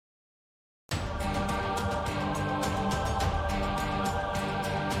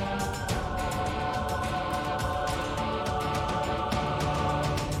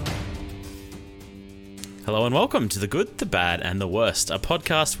Hello and welcome to The Good, The Bad and The Worst, a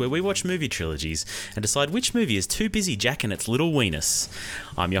podcast where we watch movie trilogies and decide which movie is too busy jacking its little weenus.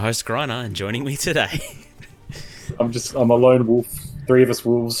 I'm your host, Griner, and joining me today... I'm a lone wolf, three of us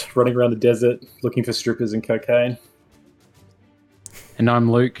wolves, running around the desert, looking for strippers and cocaine. And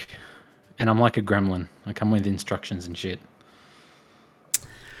I'm Luke, and I'm like a gremlin. I come with instructions and shit.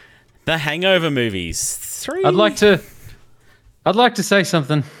 The Hangover movies. 3. I'd like to say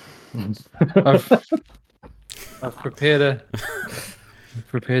something. I've prepared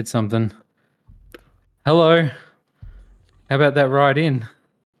something. Hello. How about that ride in?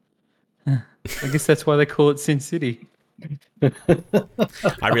 I guess that's why they call it Sin City.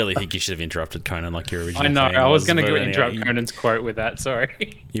 I really think you should have interrupted Conan like your original. I know. I was going to anyway, interrupt Conan's quote with that.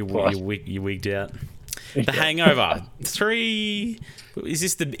 Sorry. You wigged out. The Hangover 3.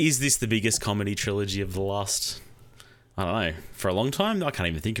 Is this the biggest comedy trilogy of the last? I don't know. For a long time, I can't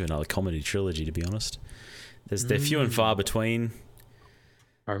even think of another comedy trilogy, to be honest. They're few and far between.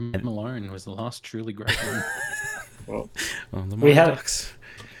 Home Alone was the last truly great one.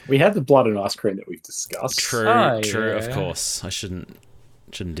 We had the blood and ice cream that we've discussed. True, yeah. Of course. I shouldn't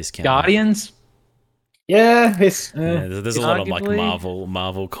discount Guardians. Yeah, there's a lot of like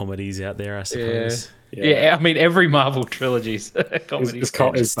Marvel comedies out there, I suppose. Yeah. I mean every Marvel trilogy's comedy.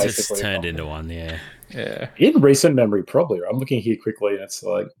 It's turned into one. Yeah. In recent memory, probably. I'm looking here quickly, and it's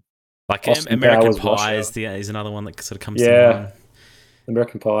like American Pie is another one that sort of comes to mind.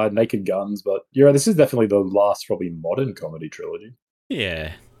 American Pie, Naked Guns, but this is definitely the last probably modern comedy trilogy.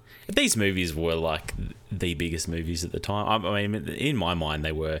 Yeah. These movies were like the biggest movies at the time. I mean, in my mind,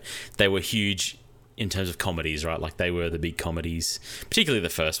 they were huge in terms of comedies, right? Like they were the big comedies, particularly the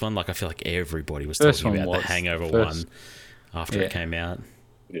first one. Like I feel like everybody was talking about the Hangover 1 after it came out.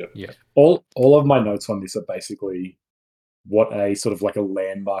 Yeah. All of my notes on this are basically what a sort of like a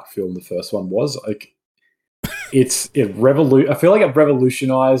landmark film the first one was. Like I feel like it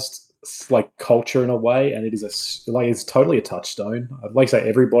revolutionized like culture in a way, and it's totally a touchstone. I'd like to say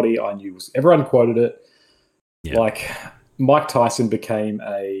everybody I knew everyone quoted it. Yeah. Like Mike Tyson became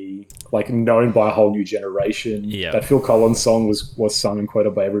known by a whole new generation. Yeah. That Phil Collins song was sung and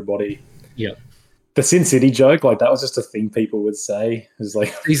quoted by everybody. Yeah. The Sin City joke, like that was just a thing people would say. It was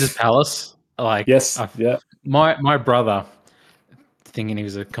like Caesar's Palace. Like yes, My brother, thinking he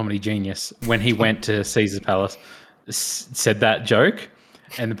was a comedy genius, when he went to Caesar's Palace, said that joke.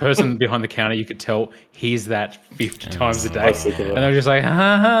 And the person behind the counter, you could tell, hears that 50 times a day. And they're just like,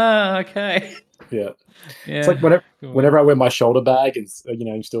 okay. Yeah. It's like whenever I wear my shoulder bag and,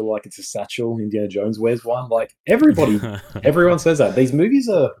 I'm still like, it's a satchel, Indiana Jones wears one. Like, everyone says that. These movies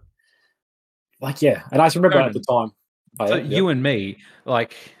are like, and I just remember at the time. You and me,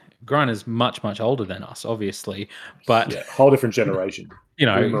 like, Griner's much, much older than us, obviously. But whole different generation.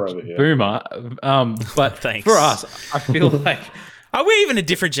 Boomer. But thanks. For us, I feel like... Are we even a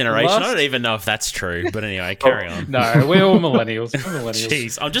different generation? I don't even know if that's true. But anyway, carry on. No, we're all millennials.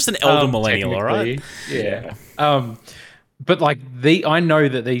 Jeez, I'm just an elder millennial, all right? Yeah. But like I know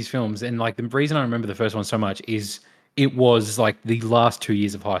that these films, and like the reason I remember the first one so much is it was like the last 2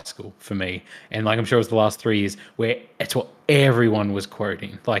 years of high school for me. And like I'm sure it was the last 3 years where it's what everyone was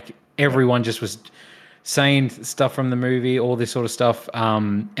quoting. Like everyone just was saying stuff from the movie, all this sort of stuff.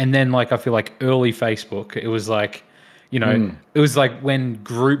 And then like I feel like early Facebook, it was like, it was like when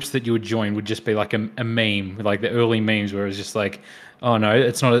groups that you would join would just be like a meme, like the early memes where it was just like, oh no,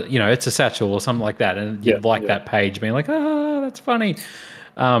 it's not, it's a satchel or something like that. And you'd that page being like, that's funny.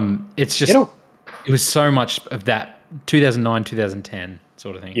 It's just, it was so much of that 2009, 2010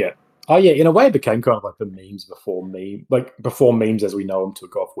 sort of thing. Yeah. Oh yeah. In a way it became kind of like the memes before memes as we know them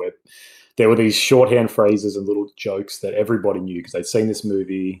took off, where there were these shorthand phrases and little jokes that everybody knew because they'd seen this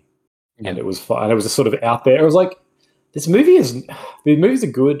movie and it was fun. And it was just sort of out there. It was like, the movies are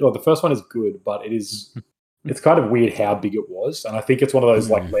good, or the first one is good, but it's kind of weird how big it was. And I think it's one of those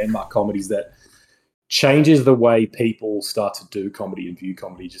like landmark comedies that changes the way people start to do comedy and view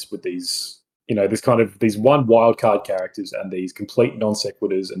comedy, just with these, these one wild card characters and these complete non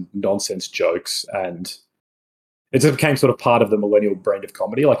sequiturs and nonsense jokes. And it just became sort of part of the millennial brand of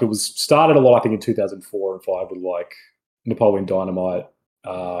comedy. Like it was started a lot, I think, in 2004 and 5 with like Napoleon Dynamite,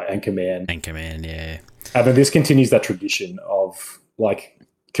 Anchorman, yeah. And then this continues that tradition of like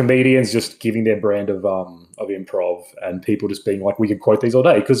comedians just giving their brand of improv and people just being like, we could quote these all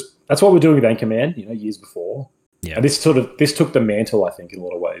day, because that's what we're doing with Anchorman, years before. Yeah. And this took the mantle, I think, in a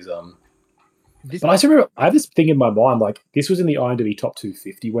lot of ways. But I remember I have this thing in my mind, like this was in the IMDb top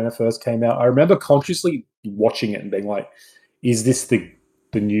 250 when it first came out. I remember consciously watching it and being like, is this the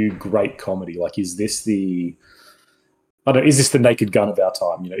new great comedy? Like, is this the I don't know, is this the Naked Gun of our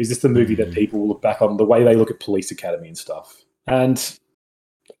time? Is this the movie that people will look back on the way they look at Police Academy and stuff? And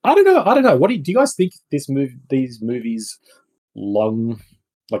I don't know. I don't know. What do you guys think these movies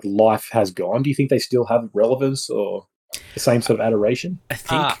life has gone? Do you think they still have relevance or the same sort of adoration?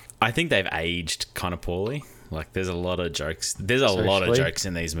 I think they've aged kind of poorly. Like, there's a lot of jokes. There's a lot of jokes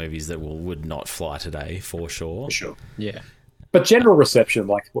in these movies that would not fly today, for sure. For sure. Yeah. But general reception,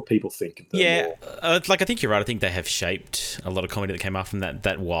 like what people think of them. Yeah, I think you're right. I think they have shaped a lot of comedy that came out from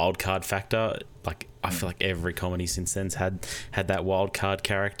that wild card factor. Like, I feel like every comedy since then's had that wild card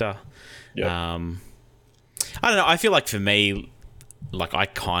character. Yeah. I don't know. I feel like for me, like, I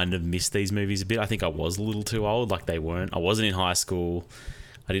kind of missed these movies a bit. I think I was a little too old. Like, I wasn't in high school.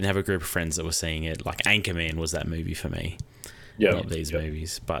 I didn't have a group of friends that were seeing it. Like, Anchorman was that movie for me. Yeah. Not these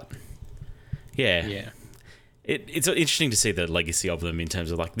movies, but yeah. Yeah. It's interesting to see the legacy of them in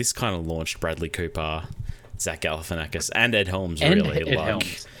terms of, like, this kind of launched Bradley Cooper, Zach Galifianakis, and Ed Helms, really.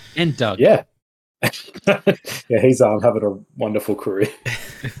 Helms. And Doug. Yeah. Yeah, he's having a wonderful career.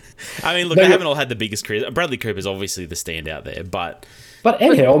 I mean, look, they haven't all had the biggest career. Bradley Cooper's obviously the standout there, but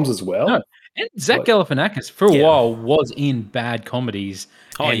Ed Helms as well. No, and Zach Galifianakis for a while was in bad comedies.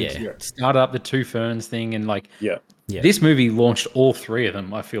 Started up the Two Ferns thing, and this movie launched all three of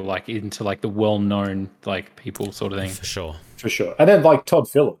them. I feel like into like the well-known like people sort of thing. For sure. And then like Todd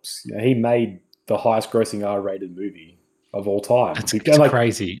Phillips, he made the highest-grossing R-rated movie of all time. That's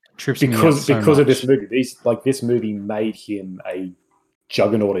crazy. Because of this movie. This movie made him a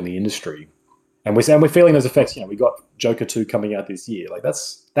juggernaut in the industry. And we're feeling those effects. We got Joker 2 coming out this year. Like,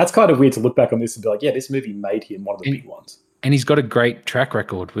 that's kind of weird to look back on this and be like, yeah, this movie made him one of the big ones. And he's got a great track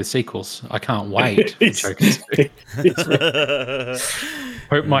record with sequels. I can't wait for Joker 2.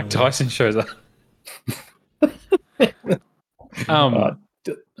 Hope Mike Tyson shows up.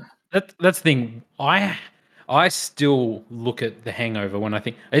 That's the thing. I still look at The Hangover when I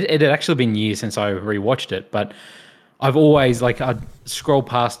think it had actually been years since I rewatched it, but I've always I'd scroll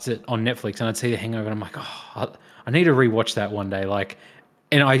past it on Netflix and I'd see The Hangover and I'm like, oh, I need to rewatch that one day. Like,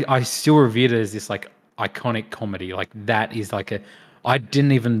 and I still revered it as this like iconic comedy. Like, that is like I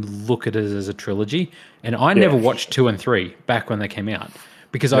didn't even look at it as a trilogy, and I never watched 2 and 3 back when they came out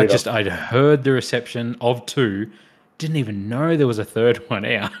because I'd heard the reception of 2, didn't even know there was a third one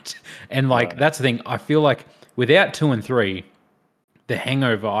out, and that's the thing. I feel like without 2 and 3, The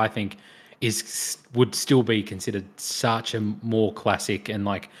Hangover, I think, would still be considered such a more classic and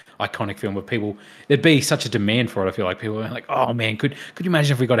like iconic film where there'd be such a demand for it. I feel like people are like, oh man, could you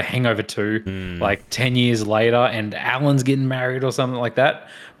imagine if we got a Hangover 2 like 10 years later and Alan's getting married or something like that?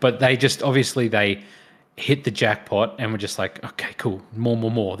 But they just obviously they hit the jackpot and we're just like, okay, cool,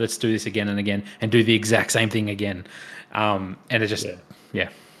 more. Let's do this again and again and do the exact same thing again. And it just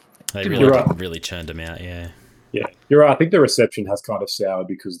they really churned them out. Yeah, you're right. I think the reception has kind of soured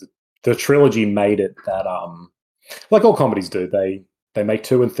because the trilogy made it that like all comedies do, they make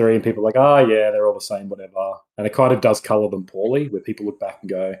 2 and 3 and people are like, oh yeah, they're all the same, whatever. And it kind of does color them poorly, where people look back and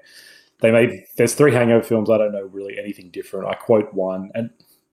go, there's 3 Hangover films, I don't know really anything different. I quote one and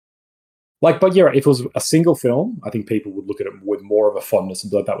but yeah, if it was a single film, I think people would look at it with more of a fondness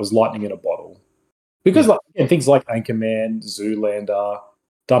and be like, that was lightning in a bottle. Because things like Anchorman, Zoolander,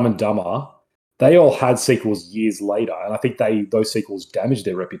 Dumb and Dumber, they all had sequels years later, and I think those sequels damaged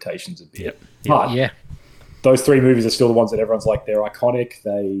their reputations a bit. But those 3 movies are still the ones that everyone's like, they're iconic.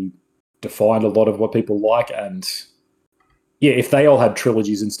 They defined a lot of what people like, and yeah, if they all had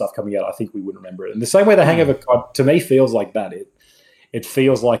trilogies and stuff coming out, I think we wouldn't remember it. And the same way The Hangover, to me, feels like that. It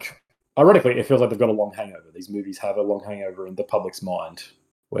feels like, ironically, it feels like they've got a long hangover. These movies have a long hangover in the public's mind,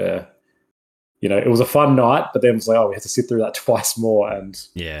 where it was a fun night, but then it's like, oh, we had to sit through that twice more. And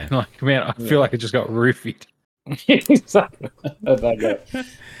like, man, I feel like it just got roofied. Exactly.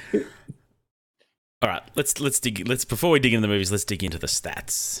 All right, let's before we dig into the movies, let's dig into the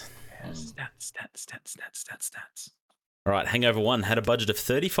stats. Stats. All right, Hangover 1 had a budget of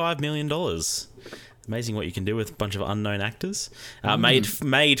 $35 million. Amazing what you can do with a bunch of unknown actors. Made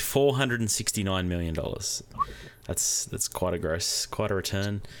 $469 million. That's quite a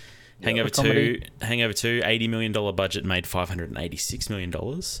return. Hangover 2, $80 million budget, made $586 million.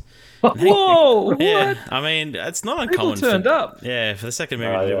 Whoa! Yeah, what? I mean, it's not uncommon. People turned up. Yeah, for the second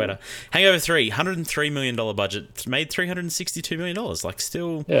movie to do better. Hangover 3, $103 million budget, made $362 million. Like,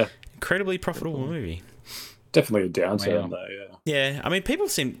 still incredibly profitable movie. Definitely a downturn, though, Yeah, I mean, people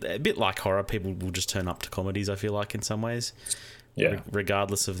seem a bit like horror. People will just turn up to comedies, I feel like, in some ways. Yeah.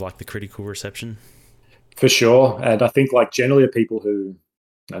 Regardless of, like, the critical reception. For sure. And I think, like, generally the people who...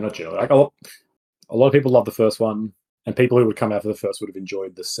 No, not generally. Like, a lot of people love the first one. And people who would come out for the first would have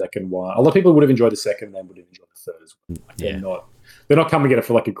enjoyed the second one. A lot of people would have enjoyed the second, and then would have enjoyed the third as well. Like, they're not coming at it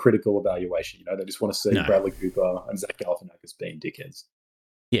for like a critical evaluation. You know, they just want to see Bradley Cooper and Zach Galifianakis being dickheads.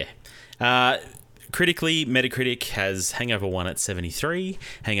 Yeah. Critically, Metacritic has Hangover 1 at 73,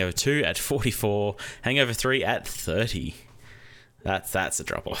 Hangover 2 at 44, Hangover 3 at 30. That's a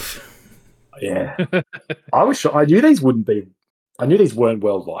drop off. Yeah, I knew these wouldn't be. I knew these weren't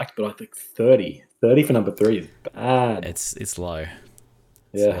well liked, but I think 30 for number 3 is bad. It's low.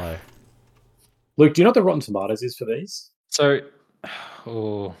 It's low. Luke, do you know what the Rotten Tomatoes is for these? So,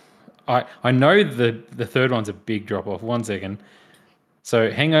 I know the third one's a big drop off. 1 second.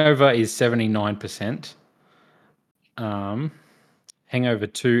 So Hangover is 79%. Hangover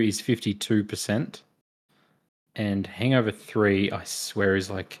 2 is 52%. And Hangover 3, I swear, is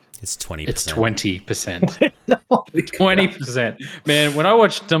like... It's 20%. It's 20%. 20%. Man, when I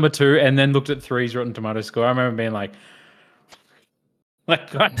watched number 2 and then looked at 3's Rotten Tomatoes score, I remember being like,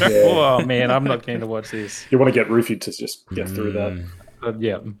 oh man, I'm not keen to watch this. You want to get roofied to just get through that.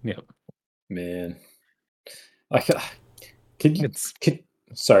 Yeah. Man.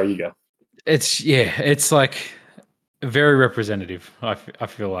 Sorry, you go. It's like very representative. I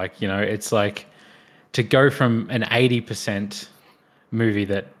feel like, you know, it's like to go from an 80% movie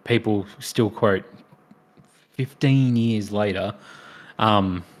that people still quote 15 years later,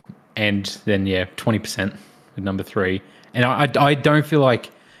 and then 20% with number 3, and I don't feel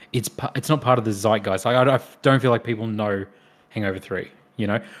like it's not part of the zeitgeist. I don't feel like people know Hangover 3. You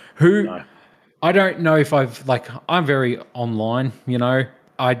know No. I don't know if I'm very online. You know,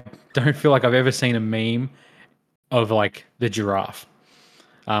 I don't feel like I've ever seen a meme of like the giraffe,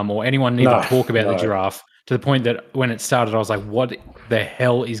 or anyone even talk about the giraffe, to the point that when it started, I was like, what the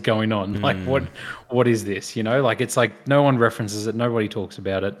hell is going on? Like, what is this? You know, like, it's like no one references it. Nobody talks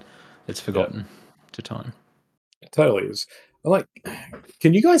about it. It's forgotten to time. It totally is. Like,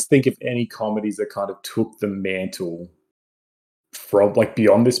 can you guys think of any comedies that kind of took the mantle from, like,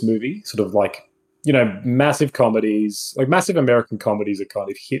 beyond this movie? Sort of like, you know, massive comedies, like massive American comedies that kind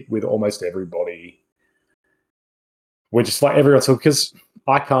of hit with almost everybody. We're just like everyone's, because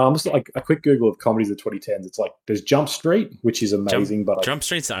I can't. Just like a quick Google of comedies of 2010s. It's like there's Jump Street, which is amazing, but Jump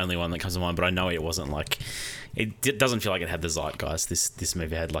Street's the only one that comes to mind. But I know it wasn't like it doesn't feel like it had the zeitgeist. This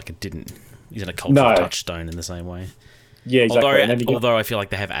movie had like it isn't a cultural touchstone in the same way. Yeah, exactly. Although I feel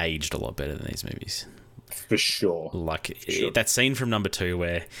like they have aged a lot better than these movies. For sure. Like that scene from number 2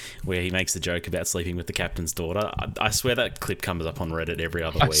 where he makes the joke about sleeping with the captain's daughter. I swear that clip comes up on Reddit every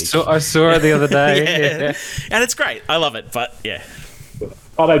other week. I saw it the other day. Yeah. And it's great. I love it. But yeah.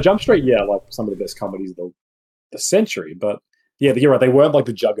 Oh no, Jump Street, like some of the best comedies of the century. But yeah, you're right. They weren't like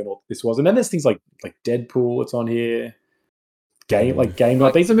the juggernaut this was. And then there's things like Deadpool. It's on here. Game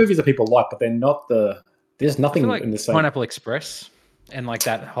Night. These are movies that people like, but they're not the. There's nothing in the same. Pineapple Express and like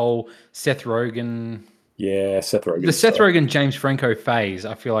that whole Seth Rogen. Yeah, Seth Rogen. The Seth Rogen, James Franco phase,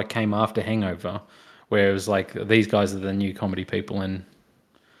 I feel like came after Hangover, where it was like these guys are the new comedy people and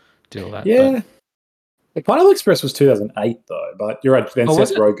do all that. Yeah. Like Pineapple Express was 2008 though, but you're right. Then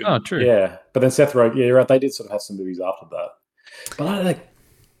Seth Rogen. Oh, true. Yeah, but then Seth Rogen. Yeah, you're right. They did sort of have some movies after that. But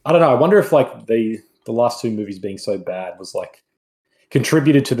I don't know. I wonder if like the last 2 movies being so bad was like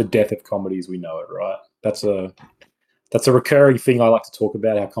contributed to the death of comedy as we know it. Right. That's a recurring thing I like to talk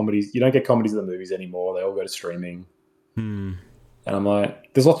about. How comedies, you don't get comedies in the movies anymore. They all go to streaming. And I'm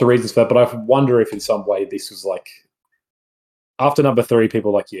like, there's lots of reasons for that, but I wonder if in some way this was like, after number 3,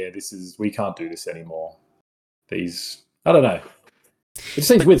 people are like, we can't do this anymore. These, I don't know. It just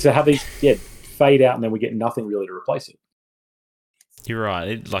seems weird to have these, fade out and then we get nothing really to replace it. You're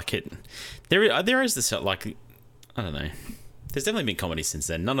right. There is this, like, I don't know. There's definitely been comedies since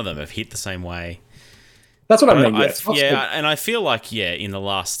then. None of them have hit the same way. That's what I mean. And I feel like, in the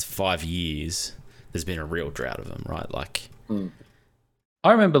last 5 years, there's been a real drought of them, right? Like,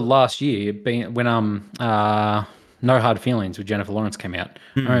 I remember last year being when No Hard Feelings with Jennifer Lawrence came out.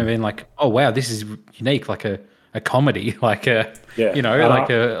 I remember being like, oh wow, this is unique, like a comedy, like a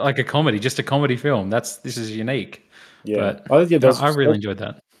like a comedy, just a comedy film. This is unique. Yeah, but I really enjoyed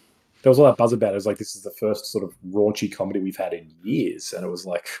that. There was all that buzz about it. It was like, this is the first sort of raunchy comedy we've had in years, and it was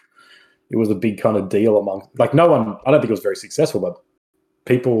like. It was a big kind of deal among, like, no one, I don't think it was very successful, but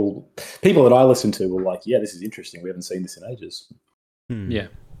people that I listened to were like, yeah, this is interesting. We haven't seen this in ages. Yeah.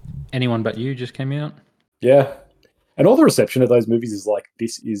 Anyone But You just came out. Yeah. And all the reception of those movies is like,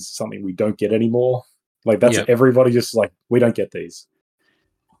 this is something we don't get anymore. Like, that's everybody just like, we don't get these.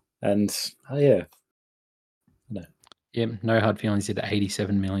 And, yeah. No. Yeah, No Hard Feelings did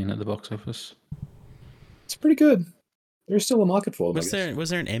 87 million at the box office. It's pretty good. There's still a market for them.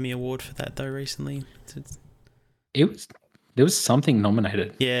 Was there an Emmy award for that though recently? There was something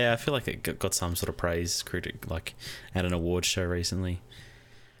nominated. Yeah, I feel like it got some sort of praise, like at an award show recently.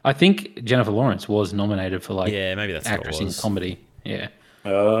 I think Jennifer Lawrence was nominated for like Yeah, maybe that's what it actress in was. comedy. Yeah,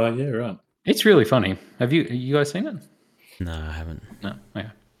 Yeah, right. it's really funny. Have you guys seen it? No, I haven't. No, yeah,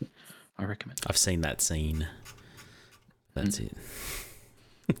 I recommend I've seen that scene. That's it.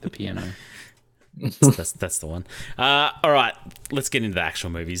 the piano. That's the one. All right, let's get into the actual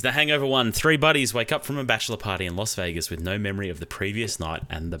movies. The Hangover 1. 3 buddies wake up from a bachelor party in Las Vegas with no memory of the previous night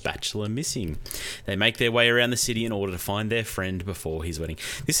and the bachelor missing. They make their way around the city in order to find their friend before his wedding.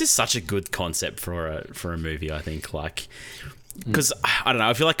 This is such a good concept for a movie, I think. Like, because I don't know,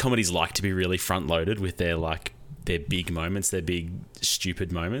 I feel like comedies like to be really front loaded with their big moments, their big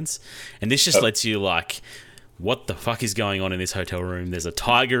stupid moments, and this just lets you like, what the fuck is going on in this hotel room? There's a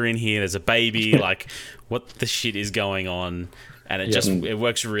tiger in here. There's a baby. Like, what the shit is going on? And it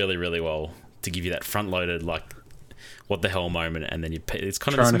works really, really well to give you that front-loaded, like, what the hell moment. And then it's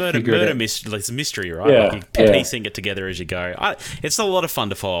kind of this murder mystery. Like, it's a mystery, right? Yeah, like you're piecing it together as you go. It's a lot of fun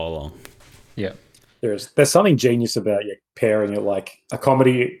to follow along. Yeah, there's something genius about pairing it like a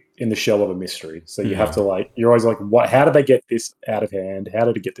comedy in the shell of a mystery. So you have to like, you're always like, what? How did they get this out of hand? How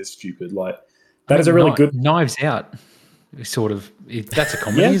did it get this stupid? Like. That is a really good Knives Out. Sort of, that's a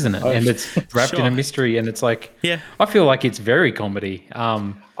comedy, isn't it? And it's wrapped in a mystery, and it's like, I feel like it's very comedy. I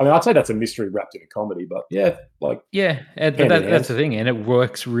mean, I'd say that's a mystery wrapped in a comedy, but that's the thing, and it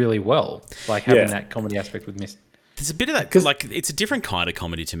works really well. Like having that comedy aspect with mystery. There's a bit of that, because like it's a different kind of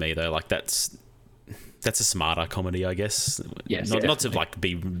comedy to me, though. Like that's a smarter comedy, I guess. Yes, not to like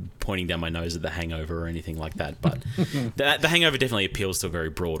be pointing down my nose at The Hangover or anything like that, but the Hangover definitely appeals to a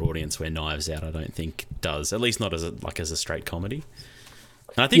very broad audience, where Knives Out I don't think does, at least not as a straight comedy.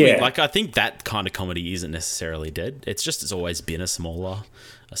 And I think I think that kind of comedy isn't necessarily dead. It's always been a smaller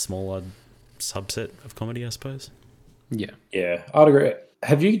subset of comedy, I suppose. Yeah, I'd agree.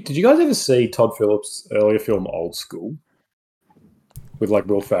 Did you guys ever see Todd Phillips' earlier film Old School with like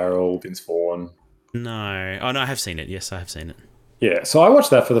Will Ferrell, Vince Vaughn? No. Oh, no, I have seen it. Yes, I have seen it. Yeah, so I watched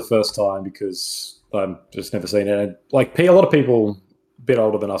that for the first time because I've just never seen it. And, like, a lot of people a bit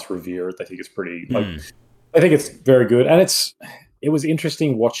older than us revere it. They think it's pretty, I think it's very good. And it was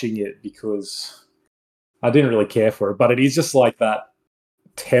interesting watching it because I didn't really care for it, but it is just like that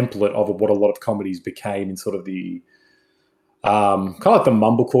template of what a lot of comedies became in sort of the, kind of like the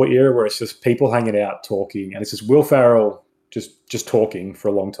mumblecore era, where it's just people hanging out talking, and it's just Will Ferrell just talking for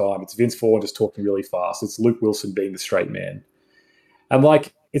a long time. It's Vince Vaughn just talking really fast. It's Luke Wilson being the straight man. And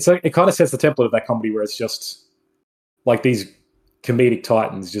like, it kind of sets the template of that comedy where it's just like these comedic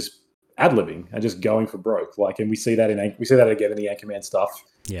titans just ad-libbing and just going for broke. Like, and we see that again in the Anchorman stuff.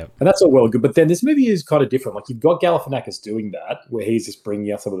 Yeah. And that's all well and good. But then this movie is kind of different. Like, you've got Galifianakis doing that, where he's just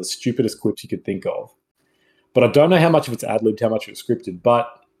bringing out some of the stupidest clips you could think of. But I don't know how much of it's ad-libbed, how much of it's scripted. But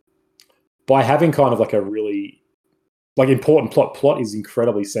by having kind of like a really like important plot is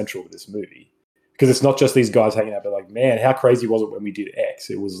incredibly central to this movie, because it's not just these guys hanging out, but like, man, how crazy was it when we did X?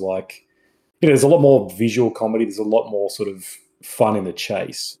 It was like, there's a lot more visual comedy. There's a lot more sort of fun in the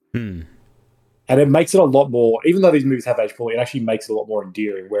chase. And it makes it a lot more, even though these movies have age poorly, it actually makes it a lot more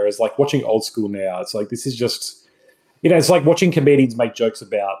endearing. Whereas like watching Old School now, it's like, this is just, it's like watching comedians make jokes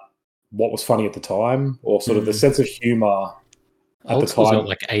about what was funny at the time, or sort of the sense of humor at the time. Got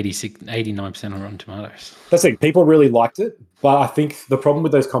like 89% on Rotten Tomatoes. That's it. People really liked it. But I think the problem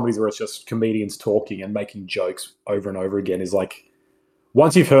with those comedies where it's just comedians talking and making jokes over and over again is like,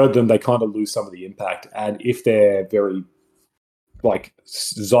 once you've heard them, they kind of lose some of the impact. And if they're very like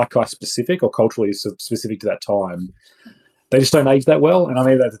zeitgeist specific or culturally specific to that time, they just don't age that well. And I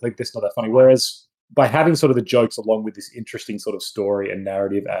mean, I think that's not that funny. Whereas by having sort of the jokes along with this interesting sort of story and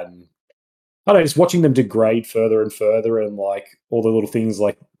narrative, and I don't know, just watching them degrade further and further, and like all the little things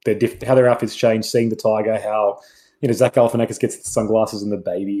like how their outfits change, seeing the tiger, how, Zach Galifianakis gets the sunglasses and the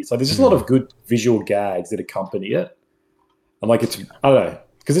baby. So there's just a lot of good visual gags that accompany it. And like, I don't know,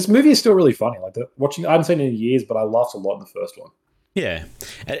 because this movie is still really funny. Like I haven't seen it in years, but I laughed a lot in the first one. Yeah,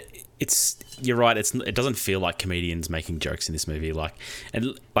 you're right. It doesn't feel like comedians making jokes in this movie. Like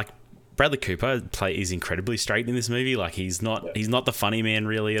Bradley Cooper is incredibly straight in this movie. Like he's not the funny man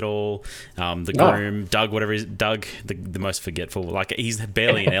really at all. The groom, Doug, the most forgetful. Like he's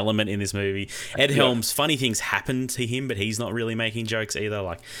barely an element in this movie. Ed Helms, funny things happen to him, but he's not really making jokes either.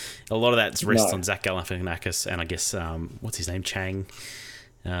 Like a lot of that rests on Zach Galifianakis and I guess what's his name, Chang.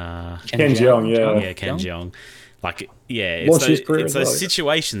 Ken Jeong, Ken Jeong. Like, it's those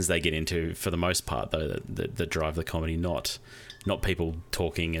situations they get into for the most part, though, that drive the comedy, not people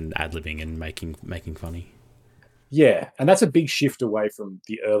talking and ad-libbing and making funny. Yeah, and that's a big shift away from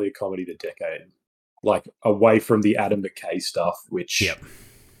the earlier comedy of the decade. like away from the Adam McKay stuff, which Yep.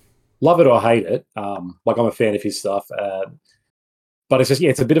 love it or hate it. Like I'm a fan of his stuff, but it's just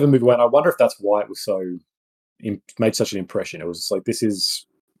it's a bit of a move away, and I wonder if that's why it was so made such an impression. It was just like this is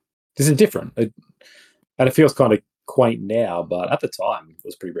different, and it feels kind of quaint now, but at the time it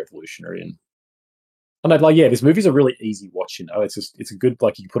was pretty revolutionary. And I'd like, this movie's a really easy watch. It's a good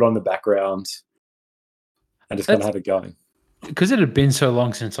like you put on the background and just kind of have it going. Because it had been so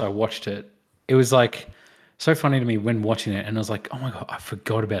long since I watched it, it was like so funny to me when watching it, and I was like, oh my god, I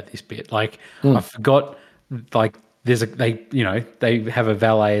forgot about this bit. Like I forgot, like they have a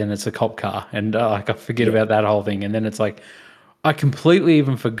valet and it's a cop car, and like I forget about that whole thing, and then it's like I completely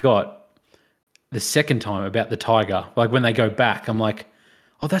even forgot the second time about the tiger. Like when they go back, I'm like,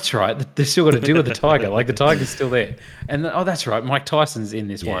 oh, that's right. They've still got to deal with the tiger. Like the tiger's still there. And oh, that's right. Mike Tyson's in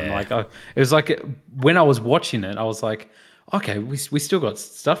this one. Like it was like when I was watching it, I was like, okay, we still got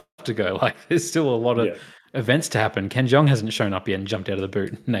stuff to go. Like there's still a lot of events to happen. Ken Jeong hasn't shown up yet and jumped out of the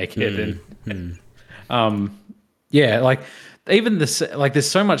boot naked. Like even this, like there's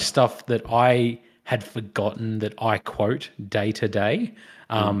so much stuff that I had forgotten that I quote day to day.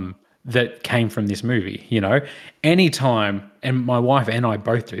 That came from this movie, anytime, and my wife and I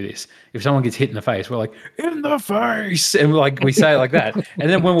both do this. If someone gets hit in the face, we're like, in the face. And we say it like that. And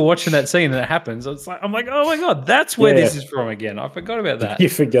then when we're watching that scene and it happens, I'm like, oh my God, that's where this is from again. I forgot about that. You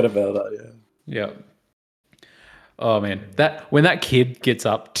forget about that. Yeah. Oh man, when that kid gets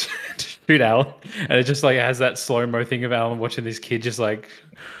up to shoot Alan, and it just like has that slow-mo thing of Alan watching this kid just like,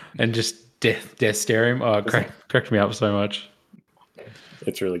 and just death stare him. Oh, cracked me up so much.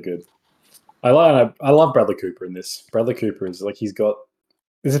 It's really good. I love Bradley Cooper in this. Bradley Cooper is like he's got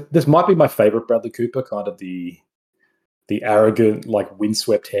this might be my favorite Bradley Cooper, kind of the arrogant, like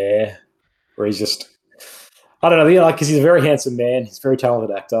windswept hair, where he's just I don't know, like because he's a very handsome man, he's a very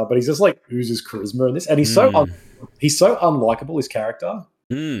talented actor, but he's just like oozes charisma in this, and he's so unlikable, his character.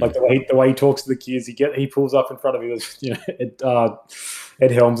 Like the way he talks to the kids, he pulls up in front of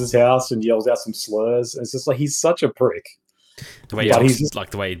Ed Helms' house and yells out some slurs. And it's just like he's such a prick. The way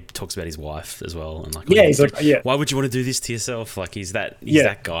the way he talks about his wife as well, and he's like, why would you want to do this to yourself? Like he's that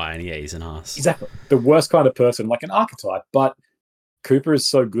guy, and he's an ass. Exactly, the worst kind of person, like an archetype. But Cooper is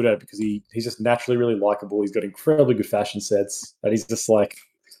so good at it because he's just naturally really likable. He's got incredibly good fashion sense, and he's just like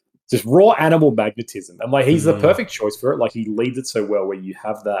raw animal magnetism, and like he's the perfect choice for it. Like he leads it so well, where you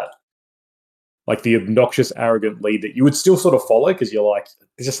have that. Like the obnoxious, arrogant lead that you would still sort of follow because you're like,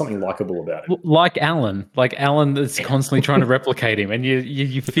 there's just something likable about it. Like Alan that's constantly trying to replicate him, and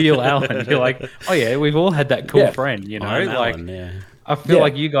you feel Alan. You're like, oh yeah, we've all had that cool friend, I'm like. Alan, I feel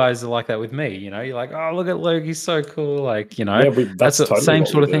like you guys are like that with me. You're like, oh look at Luke, he's so cool. Like that's the totally same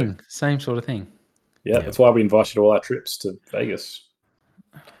sort of thing. Same sort of thing. Yeah, that's why we invited all our trips to Vegas.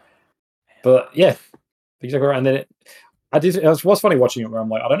 But yeah, exactly right. And then it was funny watching it where I'm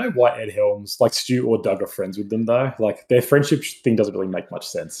like, I don't know why Ed Helms, like Stu or Doug are friends with them though. Like their friendship thing doesn't really make much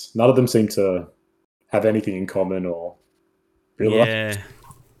sense. None of them seem to have anything in common or really. Yeah.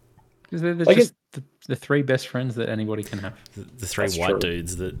 They're just the three best friends that anybody can have. The three white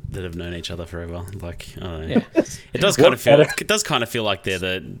dudes that have known each other forever. Like, I don't know. Yeah. It does kind of feel like they're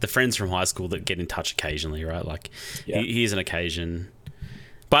the friends from high school that get in touch occasionally, right? Like here's an occasion.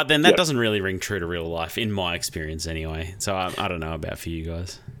 But then that doesn't really ring true to real life, in my experience anyway. So I don't know about for you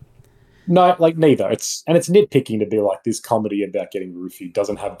guys. No, like neither. It's nitpicking to be like this comedy about getting roofied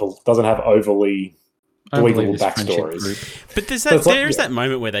doesn't have overly believable backstories. But there's that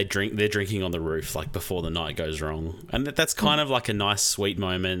moment where they're drinking on the roof, like before the night goes wrong, and that's kind of like a nice, sweet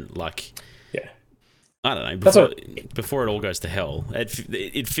moment. Like, I don't know, before it all goes to hell,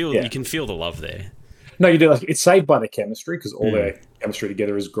 it feels you can feel the love there. No, you do. Like, it's saved by the chemistry because all their chemistry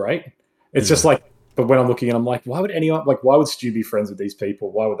together is great. It's just like, but when I'm looking and I'm like, why would Stu be friends with these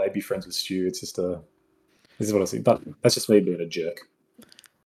people? Why would they be friends with Stu? It's just this is what I see. But that's just me being a jerk.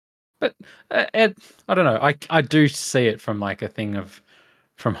 But Ed, I don't know. I do see it from like a thing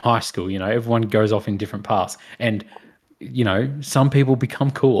from high school. Everyone goes off in different paths, and some people become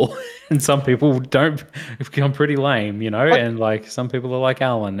cool, and some people don't become pretty lame. And like some people are like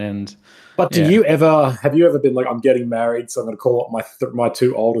Alan and. But have you ever been like, I'm getting married, so I'm going to call up my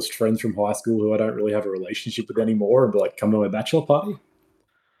two oldest friends from high school who I don't really have a relationship with anymore and be like, come to my bachelor party?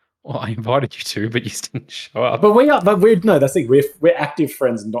 Well, I invited you to, but you didn't show up. But that's the thing. We're active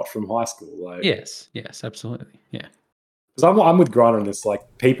friends, not from high school. Like, yes, absolutely. Yeah. Because I'm with Griner on this,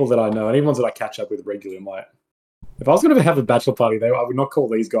 like people that I know and even ones that I catch up with regularly, I'm like, if I was going to have a bachelor party, I would not call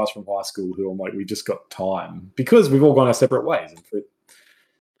these guys from high school who I'm like, we've just got time because we've all gone our separate ways.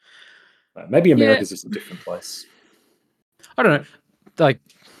 Maybe America's just a different place. I don't know. Like,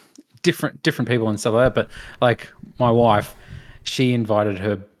 different people and stuff like that. But like my wife, she invited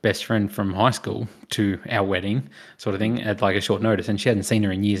her best friend from high school to our wedding, sort of thing, at like a short notice, and she hadn't seen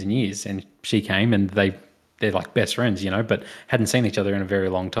her in years and years, and she came, and they're like best friends, but hadn't seen each other in a very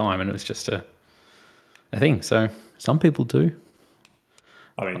long time, and it was just a thing. So some people do.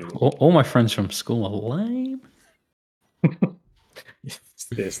 I mean, all my friends from school are lame.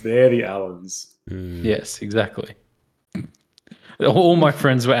 yes, they're the Allens. Yes, exactly. All my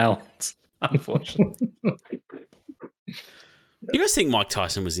friends were Allens, unfortunately. You guys think Mike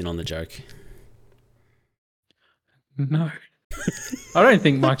Tyson was in on the joke? No. I don't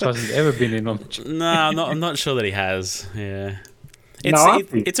think Mike Tyson's ever been in on the joke. No, I'm not sure that he has. Yeah.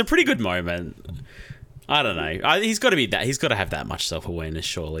 It's a pretty good moment. I don't know. He's got to be that. He's got to have that much self-awareness,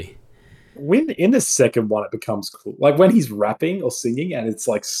 surely. When in the second one, it becomes cool. Like when he's rapping or singing, and it's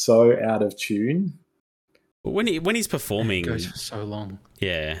like so out of tune. But when he's performing, it goes for so long.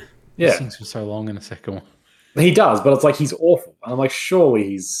 Yeah. He sings for so long in the second one. He does, but it's like he's awful. And I'm like, surely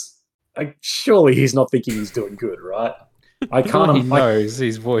he's not thinking he's doing good, right? I can't. He knows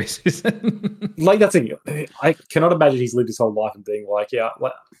his voice. Like that's it. I cannot imagine he's lived his whole life and being like, yeah,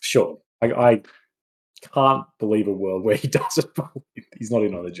 sure. I can't believe a world where he doesn't. He's not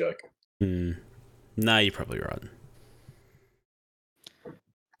in on the joke. No, you're probably right.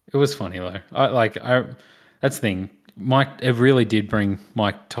 It was funny though. That's the thing. It really did bring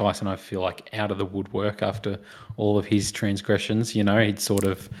Mike Tyson, I feel like, out of the woodwork after all of his transgressions. He'd sort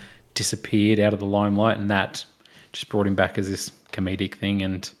of disappeared out of the limelight, and that just brought him back as this comedic thing.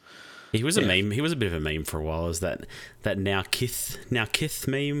 And he was a meme. He was a bit of a meme for a while. Is that now Kith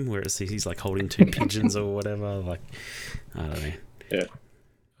meme where he's like holding two pigeons or whatever? Like, I don't know. Yeah.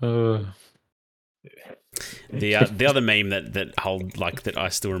 The other meme that I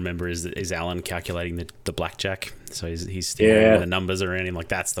still remember is Alan calculating the blackjack. So he's still moving the numbers around him. Like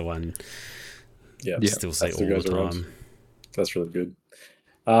that's the one. Yeah, still say all the time. Around. That's really good.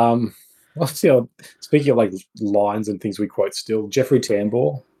 Speaking of like lines and things we quote still, Jeffrey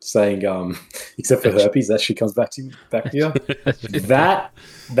Tambor saying, "Except for herpes, that shit comes back to you." That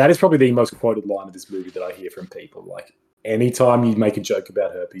is probably the most quoted line of this movie that I hear from people. Like anytime you make a joke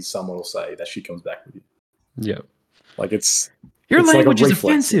about herpes, someone will say that shit comes back with you. Yeah, like your language is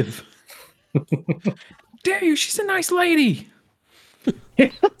offensive. Dare you? She's a nice lady.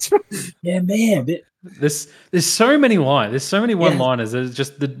 Yeah, man. There's so many lines. There's so many one-liners. There's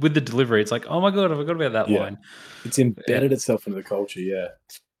just with the delivery. It's like, oh my god, I forgot about that line. It's embedded itself into the culture. Yeah.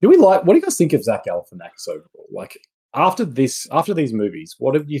 What do you guys think of Zach Galifianakis overall? Like after these movies,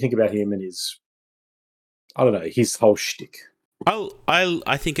 what do you think about him and his? I don't know, his whole shtick.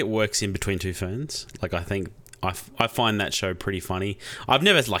 I think it works in Between Two Ferns. Like I think I find that show pretty funny. I've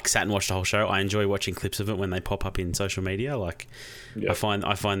never like sat and watched the whole show. I enjoy watching clips of it when they pop up in social media. Like I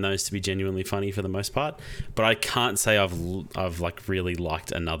find those to be genuinely funny for the most part. But I can't say I've like really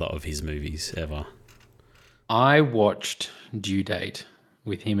liked another of his movies ever. I watched Due Date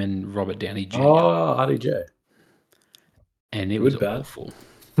with him and Robert Downey Jr. Oh, RDJ. And it was awful.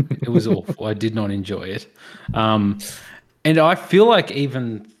 It was awful. I did not enjoy it. And I feel like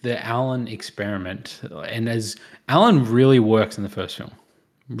even the Alan experiment, and as Alan really works in the first film,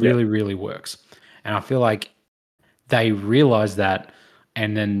 really works. And I feel like they realized that,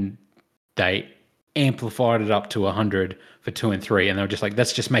 and then they amplified it up to 100 for 2 and 3, and they were just like,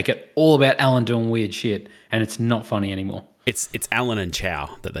 let's just make it all about Alan doing weird shit, and it's not funny anymore. It's Alan and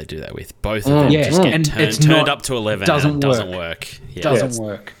Chow that they do that with. Both of them just get turned up to 11 and it doesn't work. Yeah. Doesn't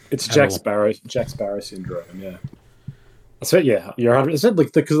work. It's Jack Sparrow syndrome, yeah. So yeah, you're 100%,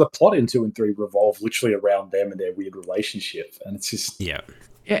 like because the plot in 2 and 3 revolve literally around them and their weird relationship, and it's just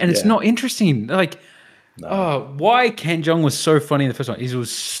and it's not interesting. Like, why Ken Jeong was so funny in the first one? It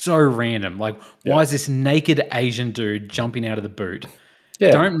was so random. Like, why is this naked Asian dude jumping out of the boot?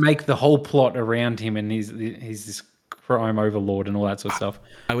 Yeah. Don't make the whole plot around him, and he's this crime overlord and all that sort of stuff.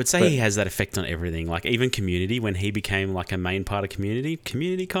 I would say he has that effect on everything. Like even Community, when he became like a main part of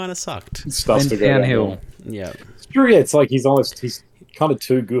Community kind of sucked. It starts to go downhill. Yeah. It's true, yeah. It's like he's kind of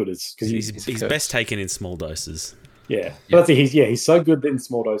too good. It's because he's best taken in small doses. Yeah. But he's so good in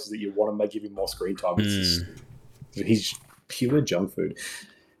small doses that you want to give him more screen time. He's pure junk food.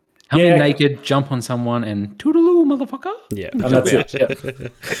 How many naked jump on someone and toodaloo, motherfucker? Yeah. And that's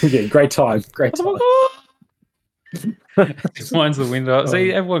it. Yeah. Great time. Just winds the window.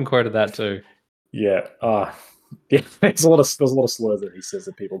 See, everyone quoted that too. Yeah. There's a lot of slurs that he says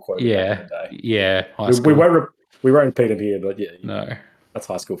that people quote. Yeah. We won't repeat him here, but no, that's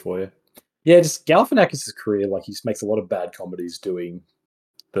high school for you. Yeah, just Galifianakis' career, like he just makes a lot of bad comedies doing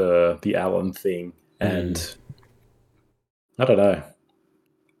the Alan thing, and I don't know.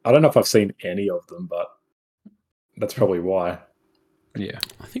 I don't know if I've seen any of them, but that's probably why. Yeah.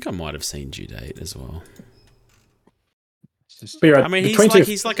 I think I might have seen Due Date as well. Just, But you're right, I mean, the he's 22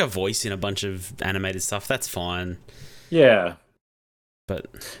 he's like a voice in a bunch of animated stuff. That's fine, yeah, but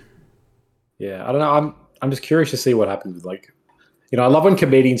yeah. I don't know. I'm just curious to see what happens with like, I love when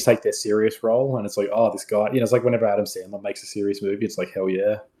comedians take their serious role, and it's like, oh, this guy. It's like whenever Adam Sandler makes a serious movie, it's like, hell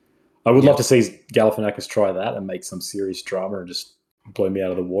yeah. I would love to see Galifianakis try that and make some serious drama and just blow me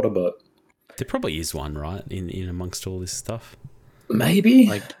out of the water, but there probably is one, right, in amongst all this stuff. maybe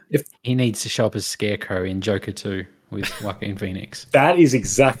like if he needs to show up as Scarecrow in Joker 2 with Joaquin Phoenix. That is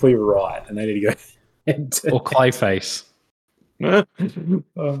exactly right, and they need to go or Clayface. Yeah,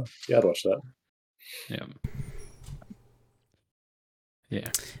 I'd watch that. Yeah. Yeah.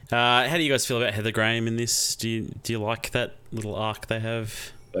 How do you guys feel about Heather Graham in this? Do you like that little arc they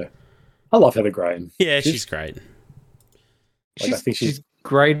have? I love Heather Graham. Yeah, she's great. I think she's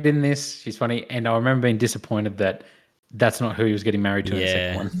great in this. She's funny, and I remember being disappointed that that's not who he was getting married to in the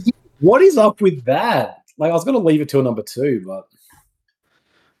second one. What is up with that? Like, I was going to leave it till number 2, but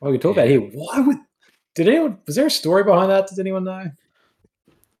what we talk about here? Why would? Was there a story behind that? Does anyone know?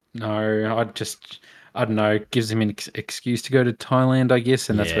 No, I don't know. It gives him an excuse to go to Thailand, I guess,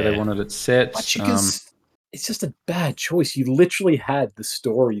 and that's where they wanted it set. It's just a bad choice. You literally had the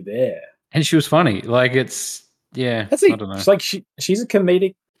story there, and she was funny. Like that's I don't know. It's like she's a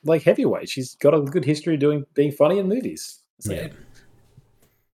comedic like heavyweight. She's got a good history of being funny in movies. So, yeah.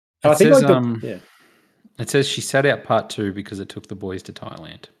 I think says, it says she sat out part 2 because it took the boys to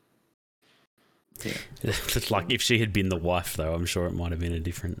Thailand. Yeah. It's like if she had been the wife, though, I'm sure it might have been a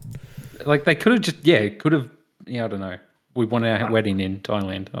different. Like they could have I don't know. We want our wedding in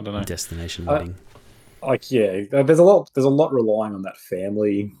Thailand. I don't know. Destination wedding. There's a lot relying on that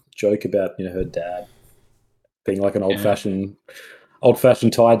family joke about her dad being like an old fashioned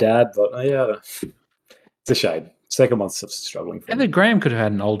Thai dad, but it's a shame. Second one's struggling. Heather Graham could have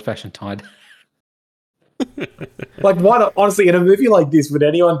had an old fashioned Thai dad. Like, why not? Honestly, in a movie like this, would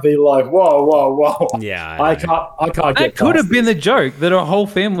anyone be like, "Whoa"? Yeah, I can't. That could have been the joke that her whole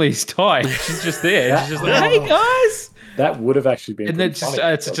family's Thai. She's just there. She's just like, "Hey guys." That would have actually been. And it's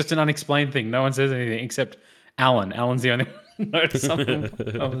just an unexplained thing. No one says anything except Alan. Alan's the only one who noticed something.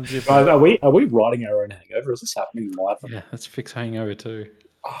 Are we writing our own Hangover? Is this happening live? Yeah, let's fix Hangover too.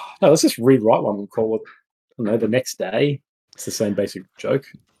 No, let's just rewrite one. We'll call it. I don't know. The Next Day. It's the same basic joke.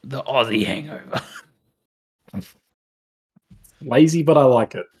 The Aussie Hangover. Lazy, but I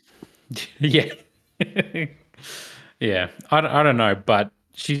like it. Yeah. Yeah. I don't know, but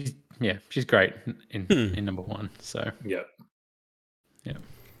she's great in number 1. So yeah,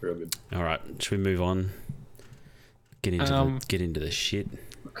 real good. All right, should we move on? Get into the shit.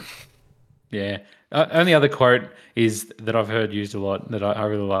 Yeah. Only other quote is that I've heard used a lot that I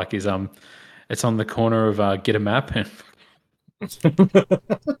really like is it's on the corner of Get a Map.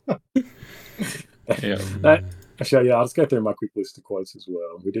 Yeah. Actually, I'll just go through my quick list of quotes as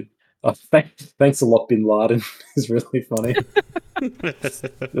well. We did. Thanks a lot, Bin Laden. Is really funny.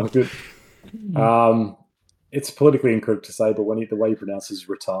 Good. It's politically incorrect to say, but the way he pronounces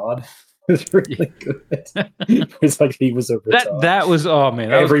retard is really good. It's like he was a retard. That was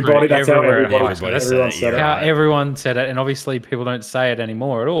man. Everybody. That's how everyone said it. How everyone said it, and obviously people don't say it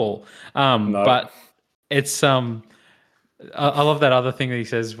anymore at all. No. But it's I love that other thing that he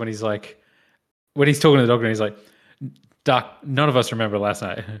says when he's like, when he's talking to the doctor, and he's like, "Doc, none of us remember last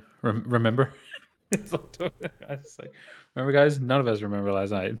night. Remember?" It's like, remember, guys? None of us remember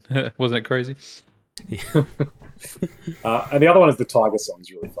last night. Wasn't it crazy? Yeah. And the other one is the Tiger song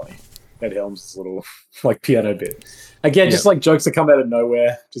is really funny. Ed Helms' little like piano bit. Again, just like jokes that come out of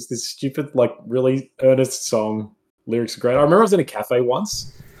nowhere. Just this stupid, like really earnest song. Lyrics are great. I remember I was in a cafe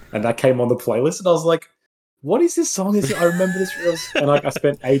once, and that came on the playlist, and I was like, "What is this song?" I remember this, and like I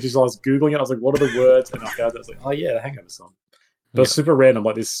spent ages. I was googling it. I was like, "What are the words?" And I found it. I was like, "Oh yeah, the Hangover song." But it's super random,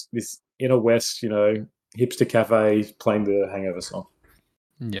 like this inner west, hipster cafe playing the Hangover song.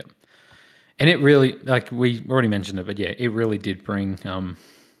 Yeah, and it really, like we already mentioned it, but yeah, it really did bring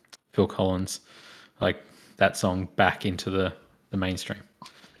Phil Collins, like that song, back into the mainstream.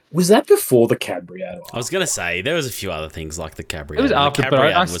 Was that before the Cadbury ad? I was going to say, there was a few other things like the Cadbury ad. It was after, but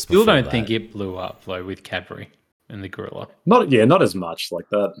I still don't that. think it blew up though with Cadbury and the gorilla. Not as much like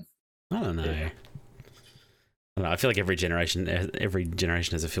that. I don't know. Yeah. I don't know. I feel like every generation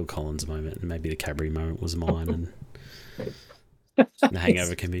has a Phil Collins moment, and maybe the Cadbury moment was mine, and the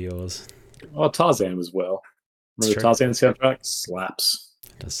Hangover can be yours. Oh, Tarzan as well. Remember the Tarzan soundtrack? Slaps.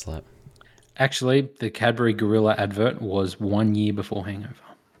 It does slap. Actually, the Cadbury Gorilla advert was 1 year before Hangover.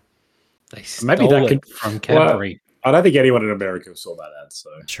 They stole it from Cadbury. I don't think anyone in America saw that ad. So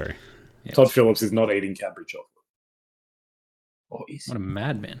True. Yeah, Todd Phillips is not eating Cadbury chocolate. Or is he? what a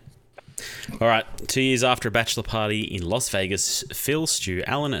madman. All right. 2 years after a bachelor party in Las Vegas, Phil, Stu,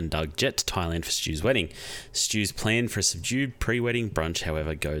 Alan, and Doug jet to Thailand for Stu's wedding. Stu's plan for a subdued pre-wedding brunch,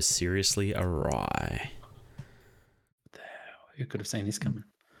 however, goes seriously awry. Who could have seen this coming?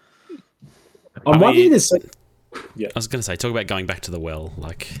 I'm wondering this. I was going to say, talk about going back to the well.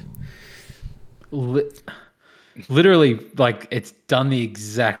 Like, Literally, like, it's done the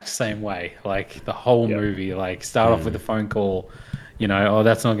exact same way. Like, the whole movie. Like, start off with a phone call. You know, oh,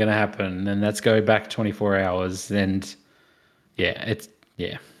 that's not going to happen. And let's go back 24 hours. And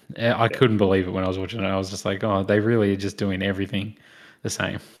I couldn't believe it when I was watching it. I was just like, oh, they really are just doing everything the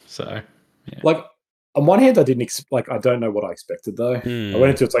same. So, yeah. Like, on one hand, I don't know what I expected though. I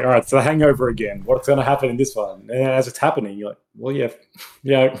went into it's like, all right, it's the Hangover again. What's going to happen in this one? And as it's happening, you're like, well,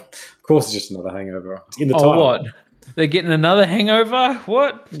 yeah, of course, it's just another Hangover. It's in the title. What? They're getting another Hangover?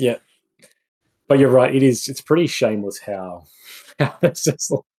 What? Yeah, but you're right. It's pretty shameless how it's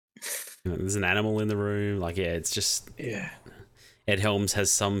just like, there's an animal in the room. Like, it's just Ed Helms has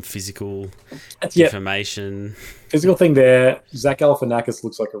some physical deformation. Physical thing there. Zach Galifianakis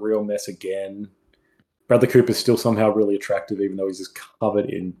looks like a real mess again. Bradley Cooper's still somehow really attractive, even though he's just covered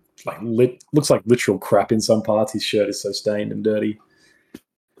in looks like literal crap in some parts. His shirt is so stained and dirty.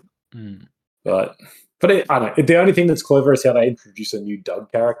 But I don't know. The only thing that's clever is how they introduce a new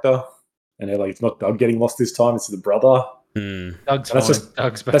Doug character, and they're like, it's not Doug getting lost this time; it's the brother. Doug's that's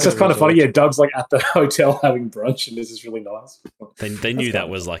just kind of funny. Yeah, Doug's like at the hotel having brunch, and this is really nice. They knew that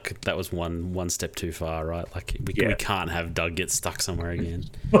was one step too far, right? Like we can't have Doug get stuck somewhere again.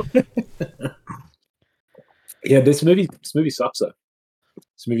 Yeah, this movie sucks though.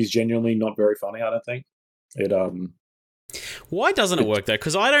 This movie's genuinely not very funny. I don't think it. Why doesn't it work though?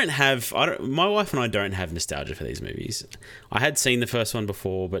 Because my wife and I don't have nostalgia for these movies. I had seen the first one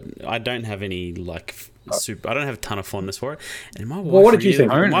before, but I don't have any I don't have a ton of fondness for it. And my wife, what did you think?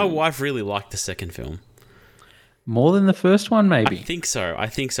 My wife really liked the second film. More than the first one, maybe. I think so.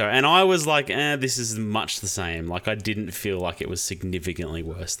 And I was like, this is much the same. Like, I didn't feel like it was significantly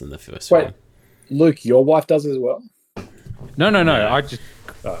worse than the first one. Luke, your wife does it as well? No. I just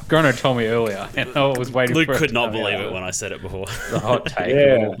Grono told me earlier, and I was waiting. Luke for could not believe it when I said it before. The hot take.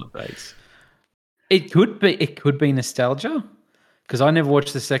 It could be nostalgia, because I never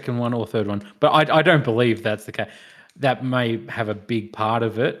watched the second one or third one, but I don't believe that's the case. That may have a big part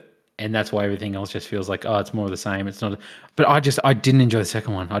of it, and that's why everything else just feels like, oh, it's more of the same. It's not. But I didn't enjoy the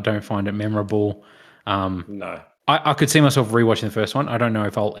second one. I don't find it memorable. No. I could see myself rewatching the first one. I don't know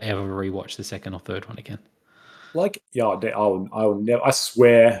if I'll ever rewatch the second or third one again. I will never. I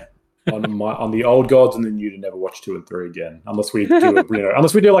swear on the old gods and the new to never watch 2 and 3 again, unless we do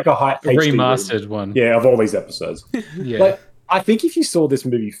like a high remastered one. Yeah, of all these episodes. Yeah. I think if you saw this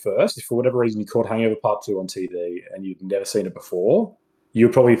movie first, if for whatever reason you caught Hangover Part 2 on TV and you'd never seen it before, you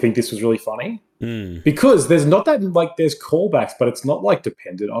would probably think this was really funny. Because there's not that there's callbacks, but it's not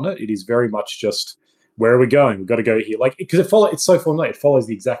dependent on it. It is very much just, where are we going? We've got to go here. Because it's so formulaic. It follows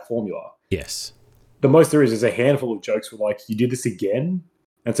the exact formula. Yes. The most there is a handful of jokes where you did this again,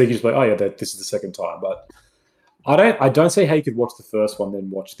 and so you just oh yeah, this is the second time. But I don't see how you could watch the first one, then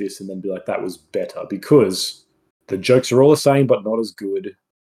watch this, and then be like, that was better, because the jokes are all the same but not as good.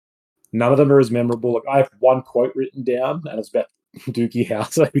 None of them are as memorable. I have one quote written down, and it's about Doogie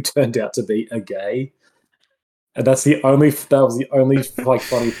Howser, who turned out to be a gay, and that was the only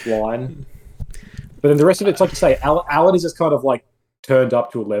funny line. But then the rest of it's like you say, Alan is just kind of turned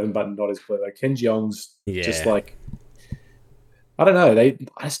up to 11, but not as clever. Ken Jeong's just I don't know.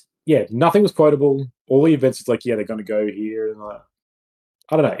 Nothing was quotable. All the events, it's they're going to go here, and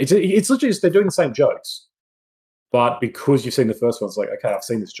I don't know. It's literally just they're doing the same jokes, but because you've seen the first one, it's okay, I've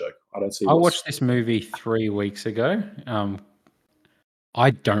seen this joke. I don't see. I watched this movie 3 weeks ago. I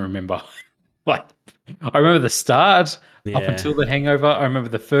don't remember. I remember the start up until the Hangover. I remember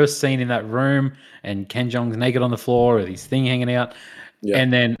the first scene in that room, and Ken Jeong's naked on the floor with his thing hanging out. Yeah.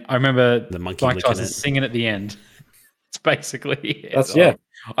 And then I remember the monkey Mike Tyson singing at the end. It's basically it. That's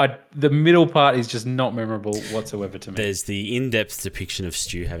the middle part is just not memorable whatsoever to me. There's the in-depth depiction of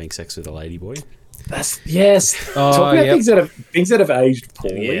Stu having sex with a ladyboy. Talking about things that have aged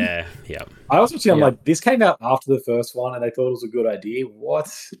poorly. Yeah. I was watching. I'm this came out after the first one, and they thought it was a good idea.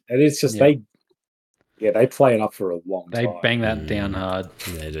 What? And it's just they play it up for a long time. They bang that down hard.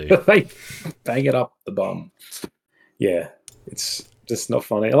 They do. They bang it up the bum. Yeah, it's just not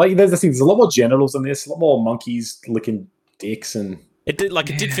funny. There's a lot more genitals in this, a lot more monkeys licking dicks, and It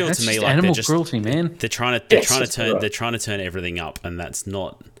did feel to me just like animal cruelty, man. they're trying to turn everything up, and that's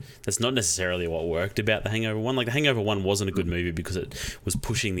not necessarily what worked about the Hangover one. Like the Hangover one wasn't a good movie because it was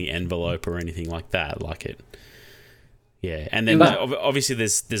pushing the envelope or anything like that. Like it, yeah. And then obviously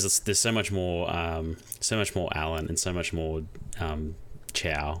there's so much more Alan and so much more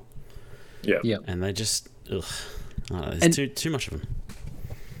Chow. Yeah. And they just there's too much of them.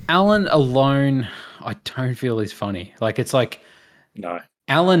 Alan alone, I don't feel is funny. Like it's like. No.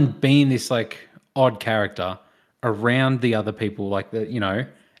 Alan being this like odd character around the other people, like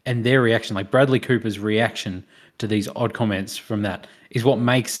and their reaction, like Bradley Cooper's reaction to these odd comments from that is what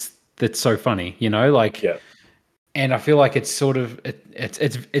makes that so funny, like. Yeah. And I feel like it's sort of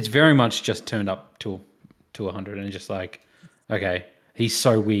it's very much just turned up to 100 and just like, okay, he's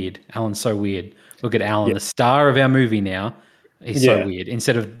so weird. Alan's so weird. Look at Alan, the star of our movie now. He's so weird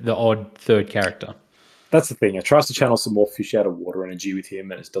instead of the odd third character. That's the thing. It tries to channel some more fish out of water energy with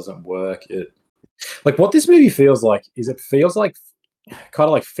him, and it doesn't work. Like what this movie feels like is it feels like kind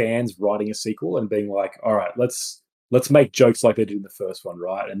of like fans writing a sequel and being like, all right, let's make jokes like they did in the first one,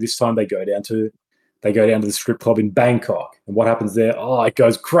 right? And this time they go down to the strip club in Bangkok, and what happens there? Oh, it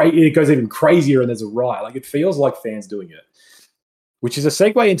goes crazy. It goes even crazier, and there's a riot. Like it feels like fans doing it, which is a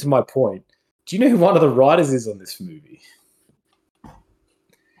segue into my point. Do you know who one of the writers is on this movie?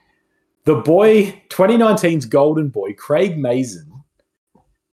 The boy, 2019's Golden Boy, Craig Mazin,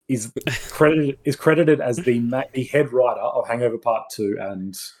 is credited as the head writer of Hangover Part 2,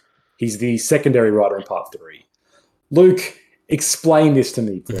 and he's the secondary writer in Part 3. Luke, explain this to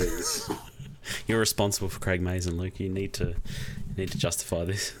me, please. You're responsible for Craig Mazin, Luke. You need to justify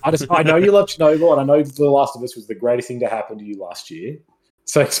this. I know you love Chernobyl, and I know The Last of Us was the greatest thing to happen to you last year.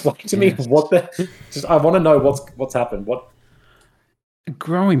 So explain to me I want to know what's happened. What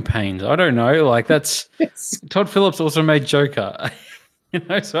growing pains. I don't know. Like that's Todd Phillips also made Joker.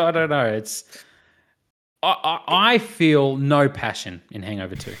 So I don't know. It's I feel no passion in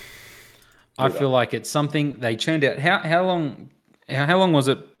Hangover 2. I feel like it's something they churned out. How long was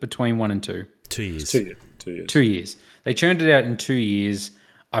it between 1 and 2? 2 years. 2 years. 2 years. They churned it out in 2 years.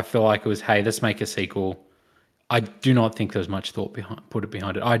 I feel like it was, hey, let's make a sequel. I do not think there was much thought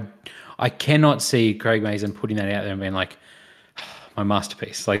behind it. I cannot see Craig Mazin putting that out there and being like, my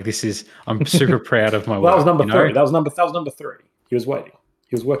masterpiece. Like this is, I'm super proud of my work. That was number 3. That was number 3. He was waiting.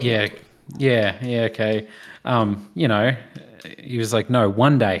 He was working. Yeah. Okay. He was like, no,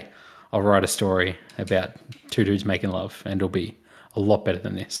 one day I'll write a story about two dudes making love, and it'll be a lot better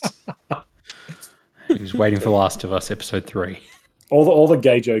than this. He was waiting for Last of Us episode 3. All the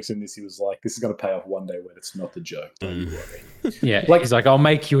gay jokes in this, he was like, this is going to pay off one day when it's not the joke. Don't you worry. Yeah. He's like, I'll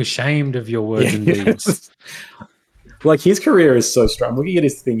make you ashamed of your words and deeds. Like his career is so strong. I'm looking at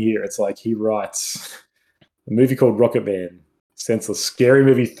his thing here. It's like he writes a movie called Rocket Man, Senseless, Scary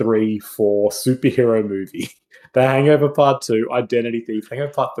Movie 3, 4, Superhero Movie, The Hangover Part 2, Identity Thief,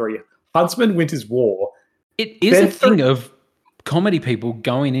 Hangover Part 3, Huntsman Winter's War. It is a thing of comedy people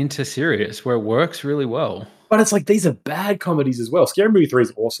going into serious where it works really well. But it's like these are bad comedies as well. Scary Movie 3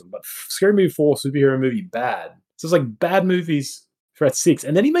 is awesome, but Scary Movie 4, Superhero Movie, bad. So it's like bad movies for at 6.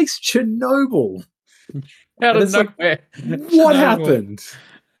 And then he makes Chernobyl. Out of nowhere. Like, what happened?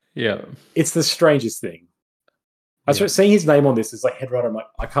 Yeah. It's the strangest thing. I was seeing his name on this as like head writer. I'm like,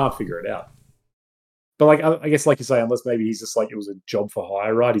 I can't figure it out. But like, I guess like you say, unless maybe he's just like, it was a job for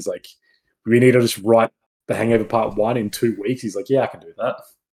hire, right? He's like, we need to just write The Hangover Part 1 in 2 weeks. He's like, yeah, I can do that.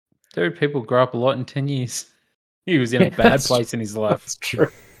 Dude, people grow up a lot in 10 years. He was in a bad place in his life. That's true.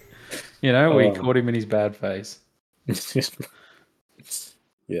 We caught him in his bad phase.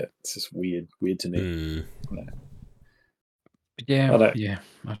 Yeah, it's just weird to me. Yeah,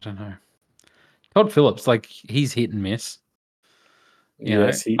 I don't know. Todd Phillips, like he's hit and miss.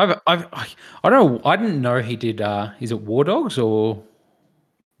 Yes, I don't know. I didn't know he did. Is it War Dogs or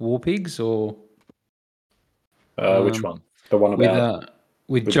War Pigs or which one? The one about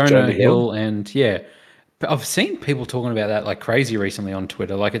with Jonah Hill and I've seen people talking about that like crazy recently on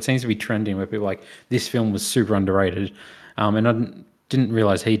Twitter. Like it seems to be trending where people are like this film was super underrated, and I didn't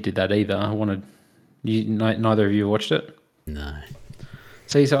realize he did that either. Neither of you watched it? No.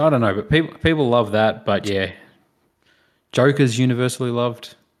 See, so I don't know, but people love that. But yeah, Joker's universally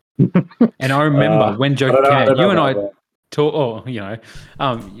loved. And I remember when Joker came out, you and I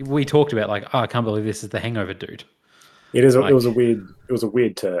we talked about like, I can't believe this is the Hangover dude. It was a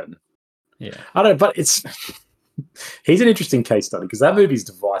weird turn. Yeah, I don't. But he's an interesting case study because that movie's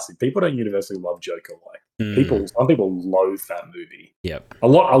divisive. People don't universally love Joker some people loathe that movie. Yep. A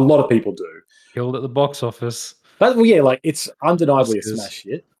lot of people do. Killed at the box office. But like it's undeniably a smash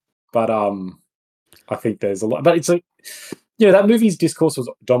hit. But I think there's a lot. But it's like yeah, that movie's discourse was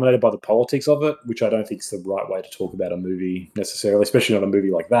dominated by the politics of it, which I don't think is the right way to talk about a movie necessarily, especially not a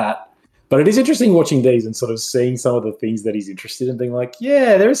movie like that. But it is interesting watching these and sort of seeing some of the things that he's interested in, being like,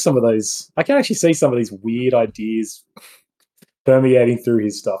 yeah, there is some of those. I can actually see some of these weird ideas permeating through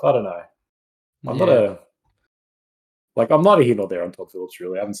his stuff. I don't know. I'm not a here nor there on Todd Phillips,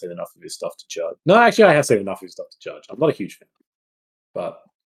 really. I haven't seen enough of his stuff to judge. No, actually, I have seen enough of his stuff to judge. I'm not a huge fan. But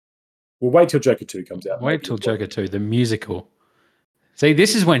we'll wait till Joker 2 comes out. Wait till Joker 2, the musical. See,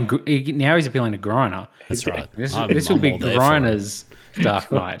 this is when now he's appealing to Griner. That's right. This will be Griner's Dark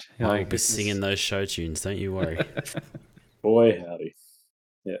Knight. I'll be singing those show tunes. Don't you worry. Boy, howdy.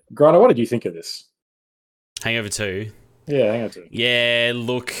 Yeah, Griner, what did you think of this? Hangover 2. Yeah, Hangover 2. Yeah,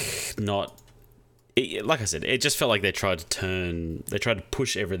 look, like I said, it just felt like they tried to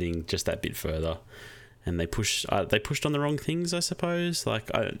push everything just that bit further, and they pushed on the wrong things, I suppose. Like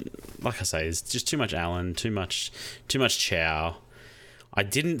I say, it's just too much Alan, too much Chow. I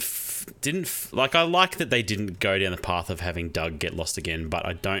I like that they didn't go down the path of having Doug get lost again, but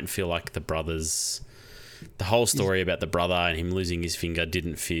I don't feel like the whole story about the brother and him losing his finger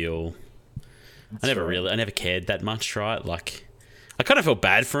didn't feel. I never cared that much, right? Like, I kind of felt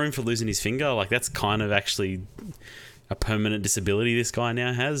bad for him for losing his finger. Like, that's kind of actually a permanent disability this guy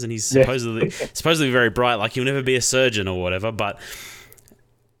now has, and he's supposedly very bright. Like, he'll never be a surgeon or whatever. But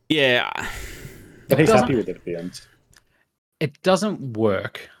yeah, but he's happy with it at the end. It doesn't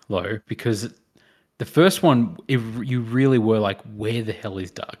work though, because the first one, you really were like, where the hell is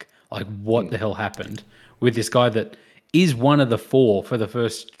Doug? Like, what the hell happened with this guy that is one of the four for the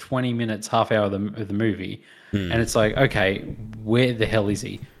first 20 minutes, half hour of the movie. And it's like, okay, where the hell is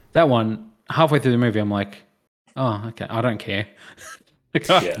he? That one, halfway through the movie, I'm like, oh, okay, I don't care.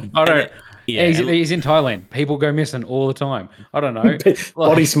 I don't. Yeah, he's in Thailand. People go missing all the time. I don't know.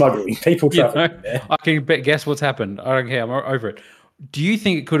 Body smuggling, people trafficking. I can guess what's happened. I don't care. I'm over it. Do you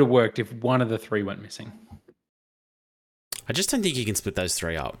think it could have worked if one of the three went missing? I just don't think you can split those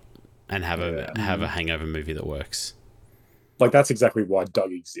three up and have a Hangover movie that works. Like, that's exactly why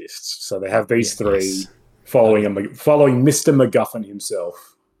Doug exists. So they have these three following Mr. MacGuffin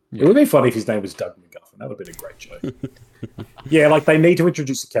himself. Yeah. It would be funny if his name was Doug MacGuffin. That would have been a great joke. Yeah, like, they need to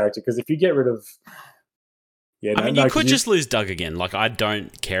introduce a character, because if you get rid of... Yeah, you could just lose Doug again. Like, I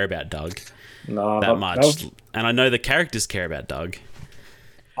don't care about Doug that much. And I know the characters care about Doug.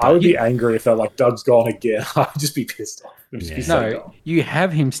 I would be angry if they're like, Doug's gone again. I'd just be pissed off. You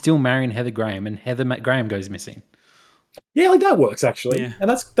have him still marrying Heather Graham, and Heather Graham goes missing. Yeah, like, that works, actually. Yeah. And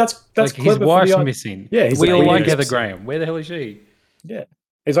that's like, his wife's missing. Yeah, we all like Heather Graham. Where the hell is she? Yeah.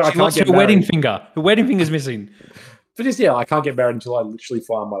 He's like, she lost her wedding finger. Her wedding finger's missing. But just, I can't get married until I literally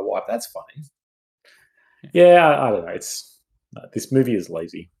find my wife. That's funny. Yeah, I don't know. This movie is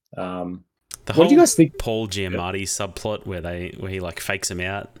lazy. What do you guys think? Paul Giamatti subplot where he like fakes him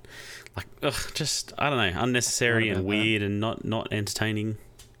out, like, just, I don't know, unnecessary and weird and not entertaining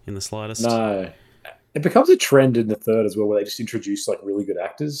in the slightest. No. It becomes a trend in the third as well, where they just introduce like really good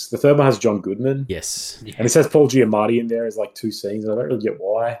actors. The third one has John Goodman. Yes. And it says Paul Giamatti in there as like 2 scenes, and I don't really get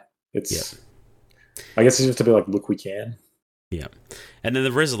why. I guess it's just to be like, look, we can. Yeah. And then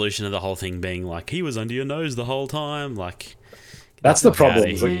the resolution of the whole thing being like, he was under your nose the whole time. Like, that's the problem.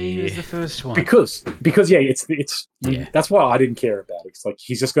 He was the first one. Because it's that's why I didn't care about it. It's like,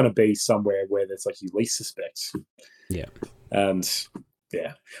 he's just going to be somewhere where there's like, he least suspects. Yeah. And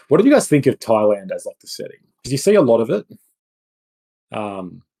yeah. What did you guys think of Thailand as like the setting? Did you see a lot of it? I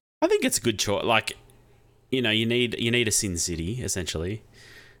think it's a good choice. Like, you need a Sin City, essentially.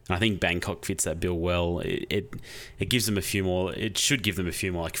 And I think Bangkok fits that bill well. It gives them a few more. It should give them a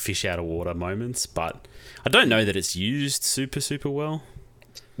few more like fish out of water moments, but I don't know that it's used super well.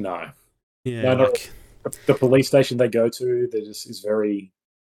 No. Yeah. No, the police station they go to, there just is very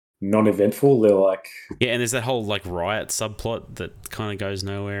non-eventful. They're like, and there's that whole like riot subplot that kind of goes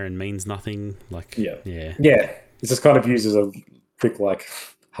nowhere and means nothing. Like, yeah. It's just kind of used as a quick like,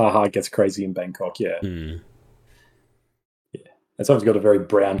 haha, it gets crazy in Bangkok. Yeah. And sometimes got a very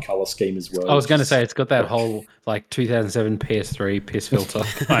brown color scheme as well. I was going to say, it's got that whole like 2007 PS3 piss filter.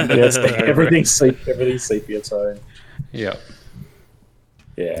 Everything's sepia tone. Yeah.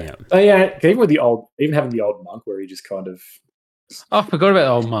 Yeah. Oh, yeah. Even with having the old monk where he just kind of. Oh, I forgot about the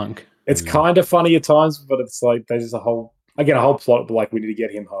old monk. It's kind of funny at times, but it's like there's a whole plot, but like we need to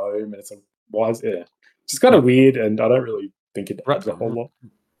get him home, and it's like, why is it? It's just kind of weird, and I don't really think it adds a whole lot.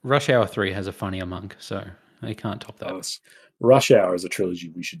 Rush Hour 3 has a funnier monk, so they can't top that. Rush Hour is a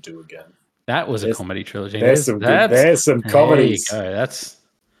trilogy we should do again. That was a comedy trilogy. There's some comedies. There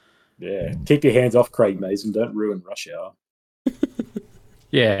you go. Keep your hands off Craig Mazin. Don't ruin Rush Hour.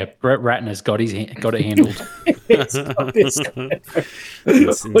 Yeah, Brett Ratner's got it handled. He's got this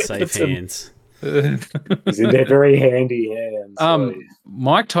It's in Look, safe it's him. hands. He's in their very handy hands. So.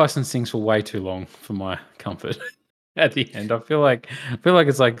 Mike Tyson sings for way too long for my comfort. At the end, I feel like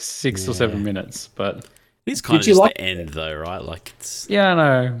it's like 6 or 7 minutes, but It's kind of you just like the end, though, right? Like it's yeah, I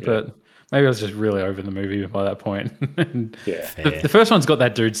know, but maybe I was just really over the movie by that point. Yeah. The first one's got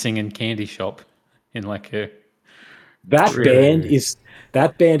that dude singing Candy Shop in like a that True. band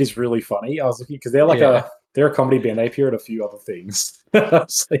is really funny. I was looking because they're like they're a comedy band. They appear in a few other things. So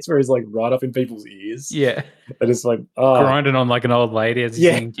it's where he's like right up in people's ears. yeah, And it's like grinding on like an old lady as he's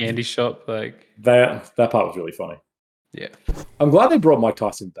Yeah. singing Candy Shop. Like that part was really funny. yeah, I'm glad they brought Mike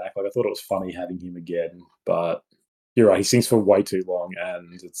Tyson back. Like I thought it was funny having him again, but you're right. He sings for way too long,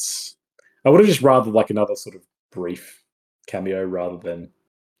 and I would have just rather like another sort of brief cameo rather than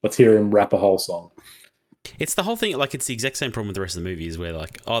let's hear him rap a whole song. It's the whole thing. Like it's the exact same problem with the rest of the movie. Is where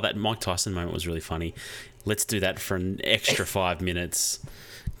like, oh, that Mike Tyson moment was really funny. Let's do that for an extra 5 minutes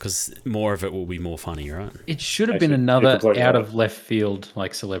because more of it will be more funny, right? it should have Actually, been another completely out right. of left field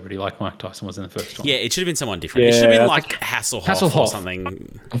like celebrity, like Mike Tyson was in the first one. Yeah, it should have been someone different. It should have Yeah, been that's like Hasselhoff or Hasselhoff.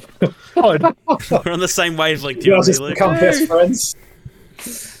 something. God, We're on the same wavelength. You You guys and just me, Luke. become best friends.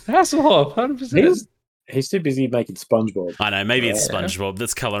 Hasselhoff, 100%. He's too busy making SpongeBob. I know. Maybe it's SpongeBob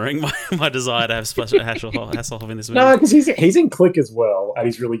that's colouring my desire to have Hasselhoff in this movie. No, because he's in Click as well, and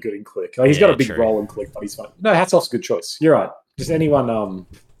he's really good in Click. Like, he's got a big true. role in Click, but he's fine. No, Hasselhoff's a good choice. You're right. Just anyone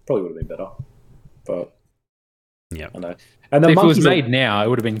probably would have been better. But Yeah. I know. And the If it was monkeys made now, it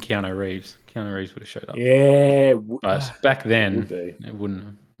would have been Keanu Reeves. Keanu Reeves would have showed up. Yeah, But back then, would be. it wouldn't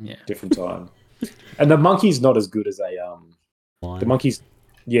have. Yeah. Different time. And the monkey's not as good as the monkeys.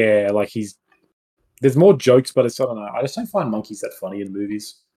 Yeah, like there's more jokes, but it's I don't know. I just don't find monkeys that funny in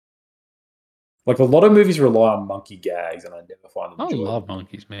movies. Like a lot of movies rely on monkey gags, and I never find them. I enjoyable. love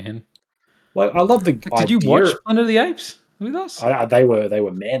monkeys, man. Like I love the. Did you watch Planet of the Apes with us? They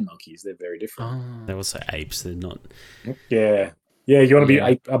were man monkeys. They're very different. They're also apes. They're not. Yeah. You want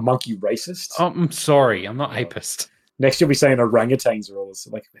to be a monkey racist? Oh, I'm sorry, I'm not apist. Next, you'll be saying orangutans are all this.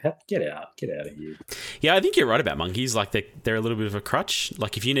 Like, get out of here. Yeah, I think you're right about monkeys. Like they're a little bit of a crutch.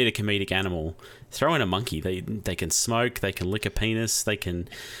 Like if you need a comedic animal, throw in a monkey. They can smoke. They can lick a penis. They can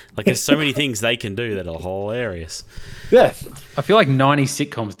there's so many things they can do that are hilarious. Yeah. I feel like 90s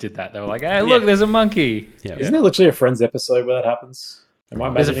sitcoms did that. They were like, hey, look, there's a monkey. Yeah. Isn't there literally a Friends episode where that happens? Am I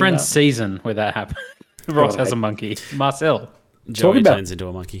There's a imagining Friends that? season where that happened. Ross has I- a monkey. Marcel. Joey about- turns into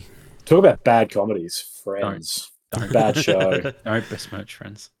a monkey. Talk about bad comedies. Friends. Don't. Bad show. Don't besmirch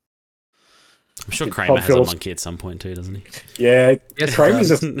Friends. I'm sure Todd Kramer has Phillips. a monkey at some point too, doesn't he? Yeah. Yes,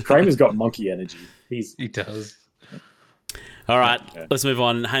 Kramer's got monkey energy. He does. All right, Okay. let's move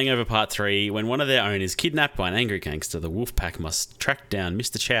on. Hangover Part 3. When one of their own is kidnapped by an angry gangster, the wolf pack must track down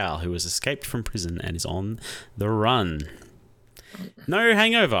Mr. Chow, who has escaped from prison and is on the run. No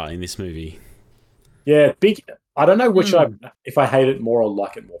hangover in this movie. Yeah, big. I don't know which if I hate it more or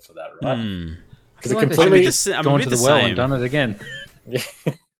like it more for that, right? Because I it feel like they completely should I'm gone a bit to the the well same. and done it again.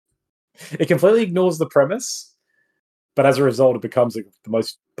 it completely ignores the premise, but as a result, it becomes the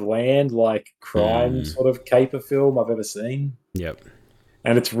most bland, like crime sort of caper film I've ever seen. Yep.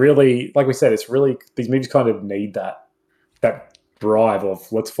 And it's really, like we said, it's really these movies kind of need that drive of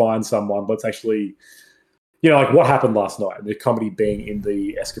let's find someone, let's actually, like what happened last night. The comedy being in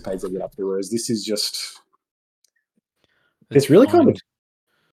the escapades they get up to, whereas this is just, it's really kind of.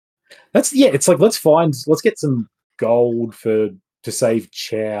 It's like let's get some gold to save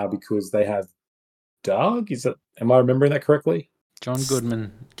Chow because they have Doug. Am I remembering that correctly? John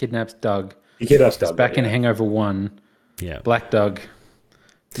Goodman kidnaps Doug. He kidnaps It's Doug. back in Hangover 1. Yeah. Black Doug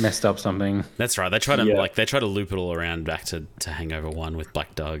messed up something. That's right. They try to loop it all around back to Hangover 1 with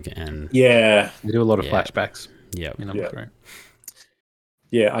Black Doug and Yeah. They do a lot of flashbacks. Yep. In number 3.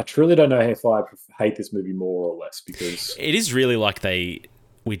 Yeah, I truly don't know if I hate this movie more or less because it is really like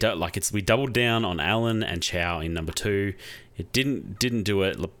we doubled down on Alan and Chow in number 2. It didn't do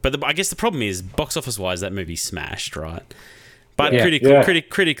it, but I guess the problem is box office wise that movie smashed, right? But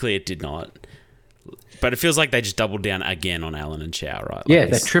critically it did not. But it feels like they just doubled down again on Alan and Chow, right? Yeah,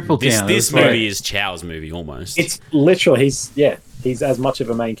 they tripled down. This movie is Chow's movie almost. it's literally he's as much of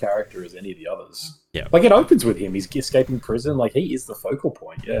a main character as any of the others. Yeah. Like it opens with him. He's escaping prison. Like he is the focal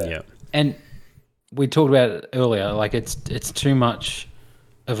point. Yeah. Yeah. And we talked about it earlier. Like it's too much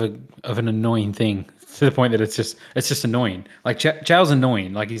of an annoying thing to the point that it's just annoying. Like Chow's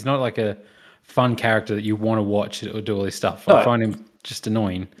annoying. Like he's not like a fun character that you want to watch or do all this stuff. I find him just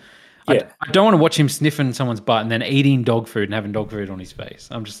annoying. Yeah. I don't want to watch him sniffing someone's butt and then eating dog food and having dog food on his face.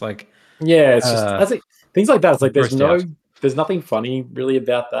 I'm just like, Yeah, it's just things like that. It's like there's grossed no out. there's nothing funny really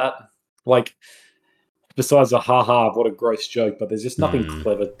about that. Like, besides a haha, what a gross joke, but there's just nothing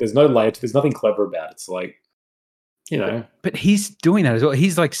clever. There's no layer. There's nothing clever about it. It's like, you know. But he's doing that as well.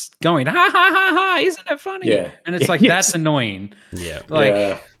 He's like going, ha ha ha ha, isn't it funny? Yeah. And it's like, that's annoying. Yeah. Like,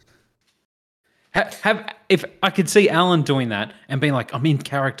 Yeah. if I could see Alan doing that and being like, I'm in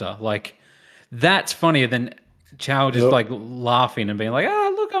character, like, that's funnier than Chow just like laughing and being like,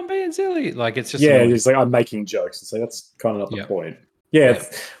 oh, look, I'm being silly. Like, it's just annoying. It's like I'm making jokes. So that's kind of not the point. Yeah.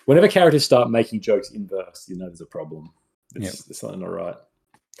 Whenever characters start making jokes in verse, you know there's a problem. It's something not right.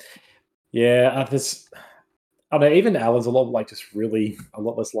 Yeah, I don't know, even Alan's a lot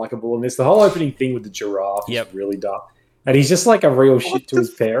less likable in this. The whole opening thing with the giraffe is really dumb. And he's just like a real shit to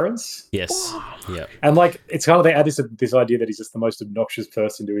his parents. Yes. Yeah. And like it's kind of they add this idea that he's just the most obnoxious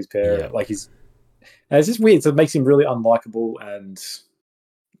person to his parent. Yep. Like it's just weird. So it makes him really unlikable and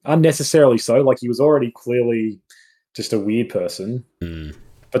unnecessarily so. Like he was already clearly just a weird person.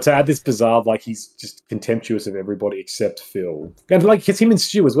 But to add this bizarre, like he's just contemptuous of everybody except Phil. And like it's him and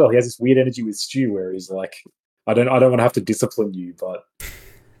Stu as well. He has this weird energy with Stu where he's like, I don't want to have to discipline you, but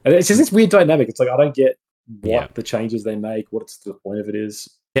and it's just this weird dynamic. It's like I don't get what the changes they make, what's the point of it is.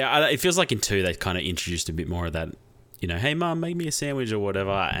 Yeah, it feels like in 2 they kind of introduced a bit more of that, you know, hey mum, make me a sandwich or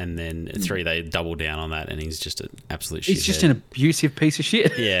whatever, and then in 3 they double down on that, and he's just an absolute shit. He's just an abusive piece of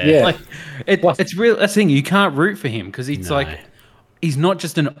shit. Yeah. Like it's real. That's the thing. You can't root for him because it's like he's not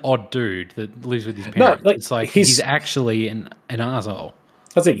just an odd dude that lives with his parents. No, it's like he's actually an asshole.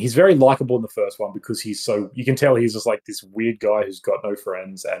 I think he's very likable in the first one because you can tell he's just like this weird guy who's got no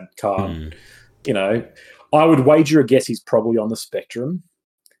friends and can't, you know, I would wager a guess he's probably on the spectrum,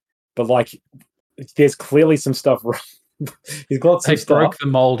 but like there's clearly some stuff wrong. He's got some stuff. They broke the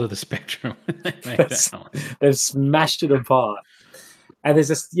mold of the spectrum. They've smashed it apart. And there's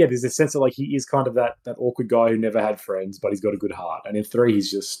this sense of like he is kind of that awkward guy who never had friends, but he's got a good heart. And in 3, he's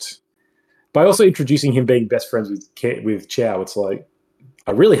just by also introducing him being best friends with Chow, it's like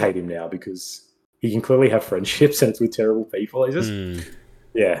I really hate him now because he can clearly have friendships and it's with terrible people. He's just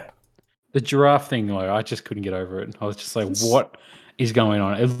The giraffe thing, though, I just couldn't get over it. I was just like, what is going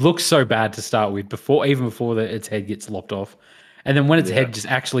on? It looks so bad to start with, before its head gets lopped off. And then when its head just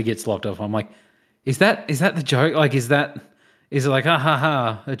actually gets lopped off, I'm like, is that the joke? Like, is it like,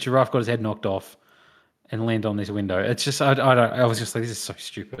 a giraffe got his head knocked off and landed on this window? It's just, I was just like, this is so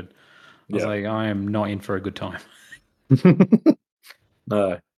stupid. I was like, I am not in for a good time.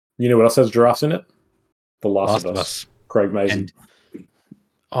 No. You know what else has giraffes in it? The Last of Us. Craig Mazin. It's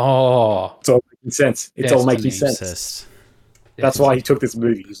all making sense. It's all making sense. That's why he took this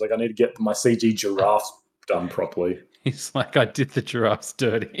movie. He's like, I need to get my CG giraffes done properly. He's like, I did the giraffes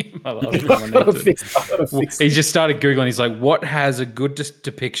dirty. He just started Googling. He's like, what has a good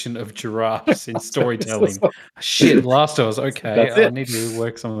depiction of giraffes in storytelling? Shit, Last of Us. Okay, I need to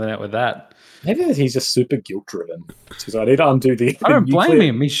work something out with that. Maybe he's just super guilt-driven. Because I need to undo I don't blame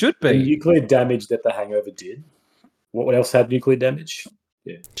him. He should be. The nuclear damage that The Hangover did. What else had nuclear damage?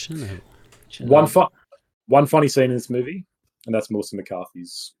 Yeah. One funny scene in this movie, and that's Melissa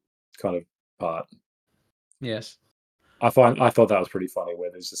McCarthy's kind of part. Yes. I thought that was pretty funny.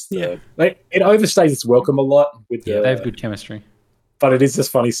 Where there's just it overstays its welcome a lot. They have good chemistry, but it is just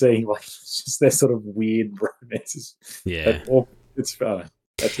funny seeing like just their sort of weird romances. Yeah, it's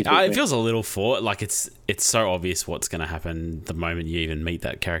it feels a little forced. Like it's so obvious what's going to happen the moment you even meet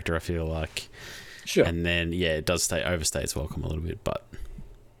that character. I feel like, sure, and then it does overstay its welcome a little bit, but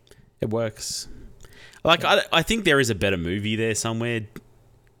it works. Like I think there is a better movie there somewhere.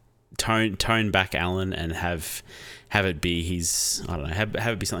 Tone back Alan and have it be his, I don't know, have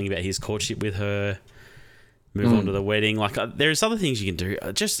it be something about his courtship with her, move on to the wedding. Like there's other things you can do.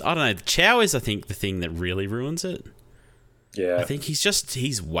 Just I don't know. Chow is I think the thing that really ruins it. Yeah, I think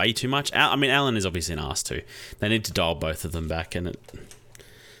he's way too much. I mean, Alan is obviously an ass too. They need to dial both of them back, and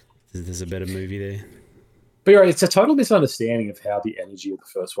there's a better movie there. But you're right, it's a total misunderstanding of how the energy of the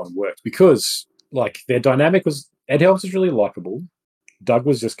first one worked because like their dynamic was Ed Helms was really likable. Doug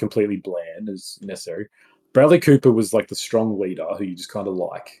was just completely bland as necessary. Bradley Cooper was like the strong leader who you just kind of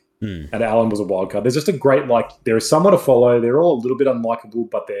like. And Alan was a wild card. There's just a great, there is someone to follow. They're all a little bit unlikable,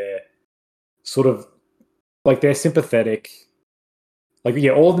 but they're sort of, they're sympathetic.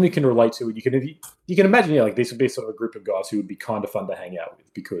 All of them you can relate to. You can imagine, this would be sort of a group of guys who would be kind of fun to hang out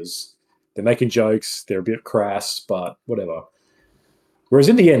with because they're making jokes. They're a bit crass, but whatever. Whereas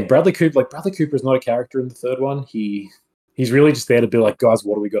in the end, Bradley Cooper is not a character in the third one. He's really just there to be like, guys,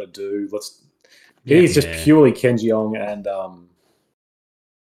 what do we got to do? He's just purely Ken Jeong and Alan,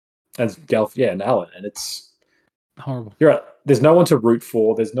 and it's. Horrible. You're right. There's no one to root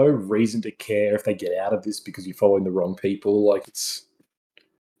for. There's no reason to care if they get out of this because you're following the wrong people. Like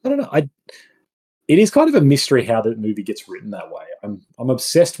I don't know. It is kind of a mystery how the movie gets written that way. I'm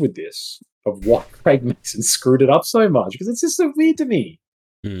obsessed with this of why Craig Mason screwed it up so much because it's just so weird to me.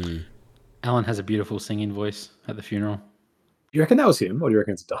 Alan has a beautiful singing voice at the funeral. You reckon that was him, or do you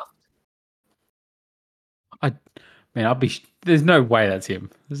reckon it's done? There's no way that's him.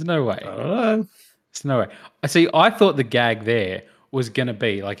 There's no way. I don't know. There's no way. See, I thought the gag there was gonna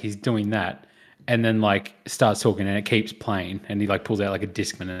be like he's doing that, and then like starts talking, and it keeps playing, and he like pulls out like a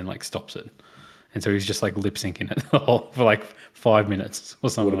Discman and like stops it, and so he's just like lip syncing it for like 5 minutes or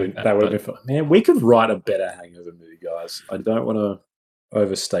something like that. That would have been fun. Man, we could write a better Hangover movie, guys. I don't want to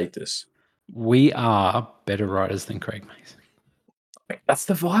overstate this. We are better writers than Craig Mason. That's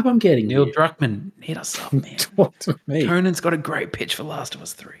the vibe I'm getting. Neil here. Druckmann, hit us up, man. Talk to me. Conan's got a great pitch for Last of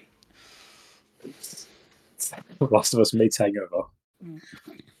Us 3. Last of Us meets Hangover.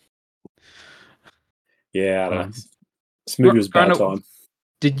 Yeah, I don't know. This movie was bad time.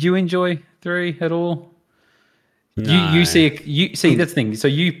 Did you enjoy 3 at all? No. You see that's the thing. So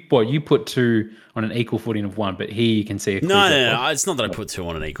you put 2 on an equal footing of 1, but here you can see a No. It's not that I put 2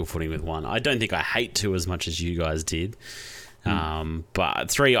 on an equal footing with 1. I don't think I hate 2 as much as you guys did.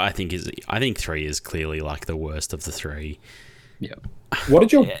 But 3, I think 3 is clearly like the worst of the 3. Yeah. What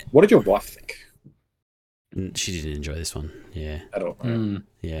did your wife think? She didn't enjoy this one. Yeah. At all.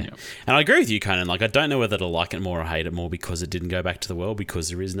 Yeah. And I agree with you, Conan. Like, I don't know whether to like it more or hate it more because it didn't go back to the well because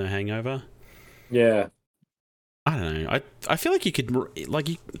there is no hangover. Yeah. I don't know. I feel like you could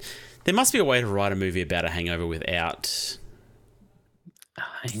there must be a way to write a movie about a hangover without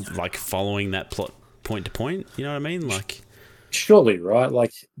like following that plot point to point. You know what I mean? Like, surely, right?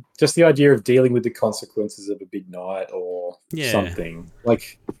 Like, just the idea of dealing with the consequences of a big night or something.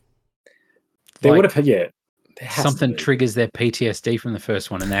 Like, they would have had, something triggers their PTSD from the first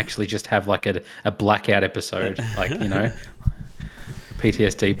one and they actually just have like a blackout episode. Like, you know,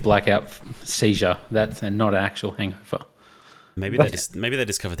 PTSD, blackout, seizure. That's not an actual hangover. Maybe they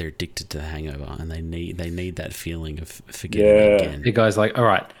discover they're addicted to the hangover and they need that feeling of forgetting it again. The guy's like, all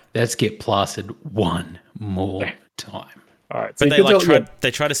right, let's get plastered one more time. All right, so but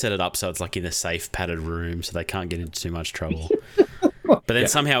they try to set it up so it's like in a safe padded room so they can't get into too much trouble. But then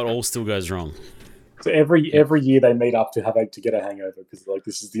somehow it all still goes wrong. So every year they meet up to get a hangover because like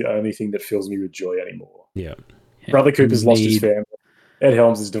this is the only thing that fills me with joy anymore. Yeah. Brother Cooper's lost his family. Ed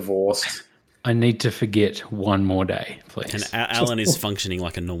Helms is divorced. I need to forget one more day, please. And Alan is functioning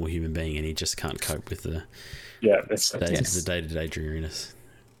like a normal human being, and he just can't cope with the day-to-day dreariness.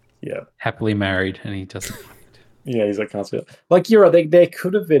 Yeah, happily married, and he doesn't. Yeah, he's like, can't feel. Like you're right. There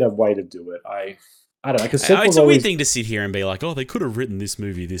could have been a way to do it. I don't know. Because it's a weird thing to sit here and be like, oh, they could have written this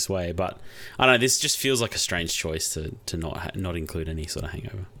movie this way, but I don't know. This just feels like a strange choice to not include any sort of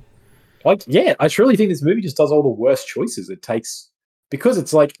hangover. Like, yeah, I truly think this movie just does all the worst choices it takes. Because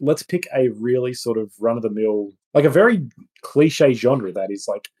it's like, let's pick a really sort of run-of-the-mill, like a very cliche genre that is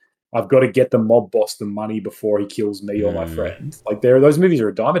like, I've got to get the mob boss the money before he kills me or my friend. Like, those movies are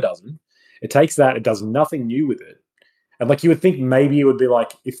a dime a dozen. It takes that, it does nothing new with it. And like, you would think maybe it would be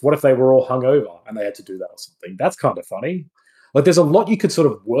like, what if they were all hungover and they had to do that or something? That's kind of funny. Like, there's a lot you could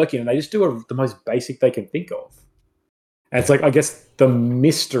sort of work in, and they just do the most basic they can think of. And it's like, I guess the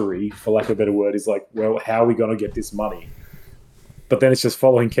mystery, for lack of a better word, is like, well, how are we going to get this money? But then it's just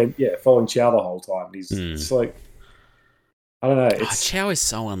following Chow the whole time. It's like, I don't know. Chow is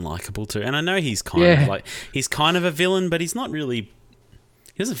so unlikable too, and I know he's kind of a villain, but he's not really.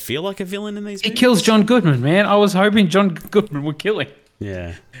 He doesn't feel like a villain in these movies. He kills John Goodman, man. I was hoping John Goodman would kill him.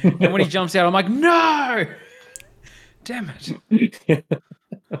 Yeah. And when he jumps out, I'm like, no! Damn it.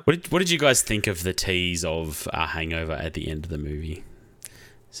 What did you guys think of the tease of a hangover at the end of the movie?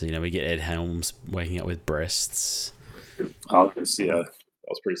 So, we get Ed Helms waking up with breasts. Oh, yeah, that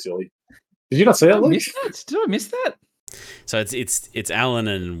was pretty silly. Did you not see that, Luke? Did I miss that? So it's Alan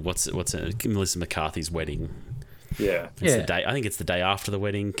and Melissa McCarthy's wedding. Yeah, The day. I think it's the day after the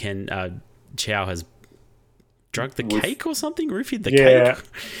wedding. Chow has drugged the cake or something, roofied the cake. Yeah,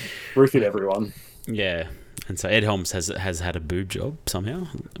 roofied everyone. Yeah, and so Ed Helms has had a boob job somehow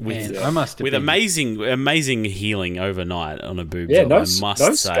with amazing healing overnight on a boob job. No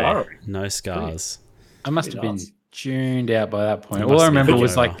scars. No scars. I must have been tuned out by that point. All I remember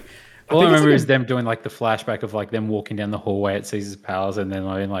was is them doing like the flashback of like them walking down the hallway at Caesar's Palace, and then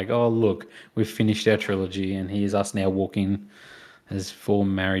like, oh look, we've finished our trilogy, and here's us now walking as 4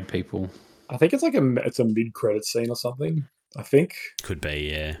 married people. I think it's like it's a mid-credit scene or something. I think could be,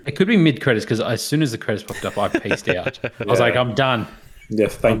 yeah. It could be mid-credits because as soon as the credits popped up, I peaced out. I was like, I'm done. Yeah,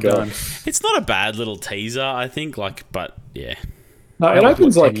 thank God. done. It's not a bad little teaser, I think. But yeah. No, it That was,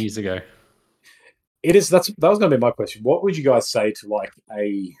 opens 10 like years ago. it is. That was going to be my question. What would you guys say to like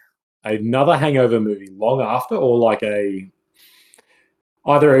another Hangover movie long after, or like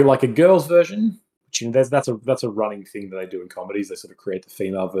either like a girls' version, which that's a running thing that they do in comedies. They sort of create the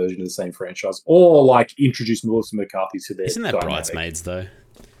female version of the same franchise, or like introduce Melissa McCarthy to their Isn't that dynamic. Bridesmaids though?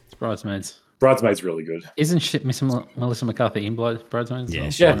 It's Bridesmaids. Bridesmaids really good. Isn't shit Melissa McCarthy in Bridesmaids? Yeah,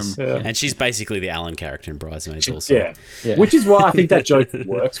 as she well? is. And she's basically the Alan character in Bridesmaids also. Yeah. Which is why I think that joke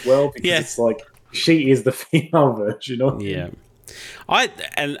works well, because Yeah. it's like she is the female version of him. I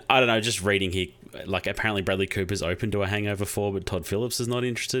don't know, just reading here, like apparently Bradley Cooper's open to a Hangover 4, but Todd Phillips is not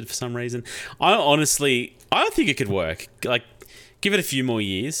interested for some reason. I don't think it could work. Like, give it a few more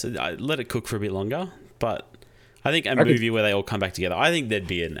years, let it cook for a bit longer, but I think a movie where they all come back together, I think there'd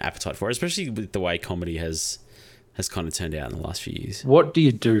be an appetite for it, especially with the way comedy has kind of turned out in the last few years. What do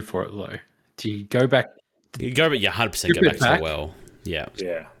you do for it though? Do you go back? You go, but you 100% go back to the well. Yeah.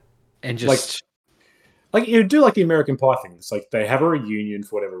 Yeah. And just like you do like the American Pie thing. It's like they have a reunion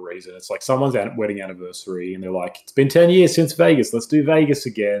for whatever reason. It's like someone's wedding anniversary, and they're like, "It's been 10 years since Vegas. Let's do Vegas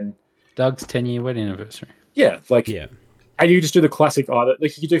again." Doug's 10-year wedding anniversary. Yeah, Yeah. And you just do the classic either.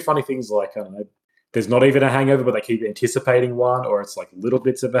 Like you do funny things like I don't know. There's not even a hangover, but they keep anticipating one, or it's like little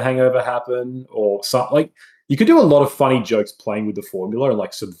bits of a hangover happen, or something. Like you could do a lot of funny jokes playing with the formula and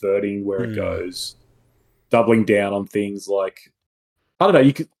like subverting where it goes, doubling down on things like I don't know.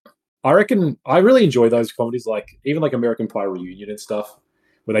 You could. I reckon I really enjoy those comedies, like even like American Pie Reunion and stuff,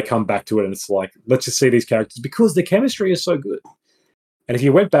 where they come back to it and it's like, let's just see these characters because the chemistry is so good. And if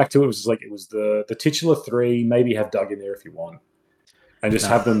you went back to it, it was just like it was the titular three. Maybe have Doug in there if you want, and just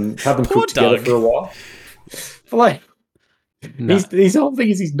have them cook together for a while. But like, his whole thing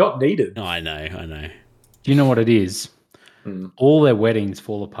is he's not needed. Oh, I know. Do you know what it is? All their weddings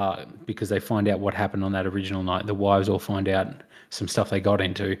fall apart because they find out what happened on that original night. The wives all find out some stuff they got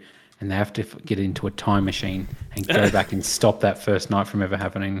into, and they have to get into a time machine and go back and stop that first night from ever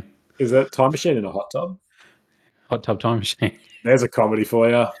happening. Is that time machine in a hot tub? Hot tub time machine. There's a comedy for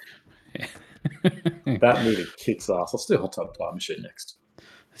you. Yeah. That movie kicks ass. Let's do Hot Tub Time Machine next.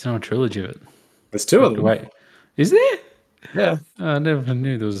 There's no trilogy of it. There's two of them. Wait, is there? Yeah. I never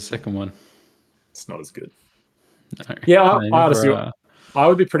knew there was a second one. It's not as good. No. Yeah, I honestly, I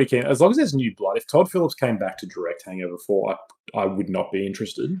would be pretty keen. As long as there's new blood. If Todd Phillips came back to direct Hangover 4, I would not be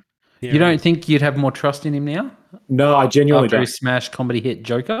interested. Yeah, you don't think you'd have more trust in him now? No, I genuinely After don't. his smash comedy hit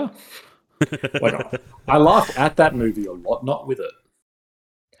Joker? Like, I laughed at that movie a lot, not with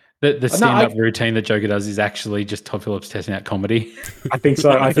it. The stand-up routine that Joker does is actually just Todd Phillips testing out comedy. I think so.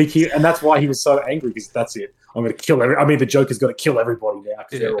 I think and that's why he was so angry, because that's it. I'm going to kill the Joker's got to kill everybody now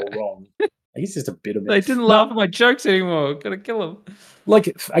because they're all wrong. He's just a bit of it. They didn't laugh at my jokes anymore. Got to kill him.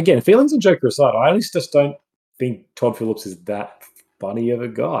 Like, again, feelings on Joker aside, I honestly just don't think Todd Phillips is that funny of a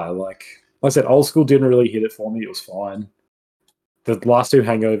guy. Like I said, Old School didn't really hit it for me. It was fine. The last two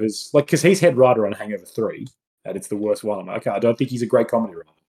Hangovers, like, because he's head writer on Hangover 3, and it's the worst one. I'm like, okay, I don't think he's a great comedy writer.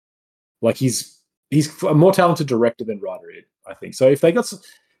 Like, he's a more talented director than writer, I think. So if they got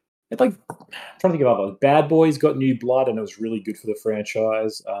it's like, I'm trying to think of other. Bad Boys got new blood, and it was really good for the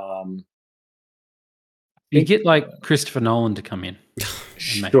franchise. You get like Christopher Nolan to come in.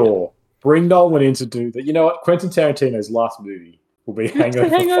 Sure. Bring Nolan in to do that. You know what? Quentin Tarantino's last movie will be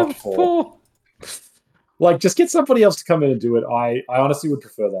Hangover 4. Like, just get somebody else to come in and do it. I honestly would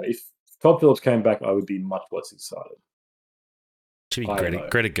prefer that. If Todd Phillips came back, I would be much less excited. Should be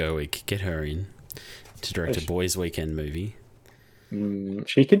Greta Gerwig. Get her in to direct a Boys Weekend movie.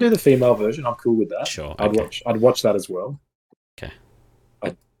 She can do the female version. I'm cool with that. Sure. I'd watch that as well. Okay.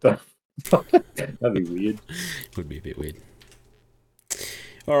 That'd be weird. Would be a bit weird.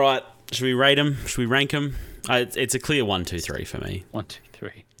 All right. Should we rate them? Should we rank them? It's a clear 1, 2, 3 for me. 1, 2,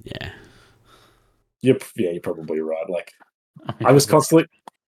 3. Yeah. You're probably right. Like, I'm constantly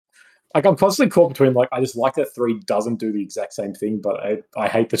caught between, like, I just like that 3 doesn't do the exact same thing, but I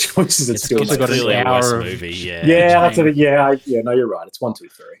hate the choices it's still got clearly a worse movie. Yeah. Yeah, that's it. Yeah, no, you're right. It's 1, 2,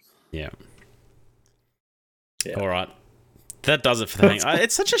 3. Yeah. All right. That does it for the thing.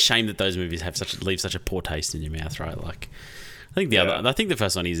 It's such a shame that those movies leave such a poor taste in your mouth, right? Like, I think the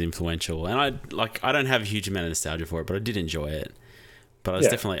first one is influential, and I don't have a huge amount of nostalgia for it, but I did enjoy it. But I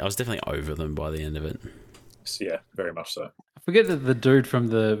was definitely over them by the end of it. Yeah, very much so. I forget that the dude from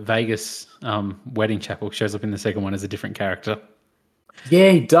the Vegas wedding chapel shows up in the second one as a different character.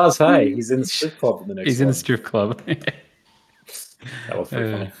 Yeah, he does. Hey, he's in the strip club in the next. He's in the strip club. That was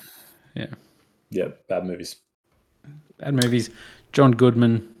pretty funny. Yeah. Yeah, bad movies. Bad movies. John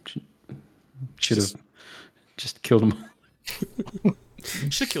Goodman should have just killed him.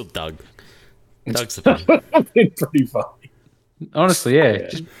 Should have killed Doug. Doug's the thing. That'd been pretty funny. Honestly, yeah.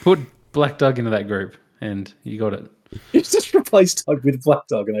 Just put Black Doug into that group, and you got it. You just replace Doug with Black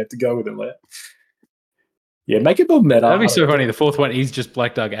Doug, and I have to go with him there. Yeah, make it more meta. That'd be so funny. The fourth one is just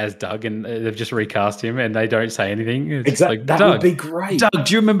Black Doug as Doug, and they've just recast him, and they don't say anything. It's exactly. Like, that Doug, would be great. Doug,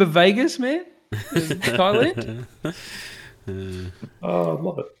 do you remember Vegas, man? Thailand? Oh, I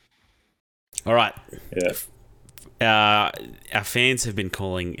love it. All right. Yeah. Our fans have been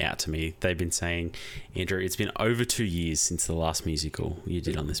calling out to me. They've been saying, Andrew, it's been over 2 years since the last musical you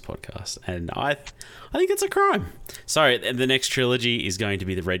did on this podcast, and I think it's a crime. So the next trilogy is going to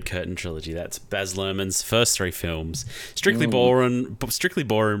be the Red Curtain Trilogy. That's Baz Luhrmann's first 3 films: Strictly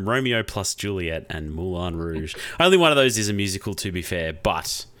Ballroom, Romeo plus Juliet, and Moulin Rouge. Only one of those is a musical, to be fair,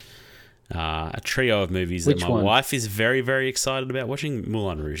 but a trio of movies that my wife is very, very excited about watching.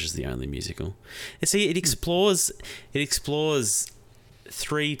 Moulin Rouge is the only musical. And see, it explores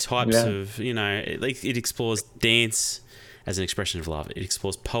 3 types of, it explores dance as an expression of love. It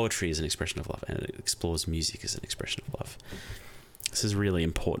explores poetry as an expression of love, and it explores music as an expression of love. This is a really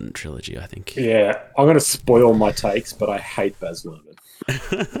important trilogy, I think. Yeah, I'm going to spoil my takes, but I hate Baz Luhrmann.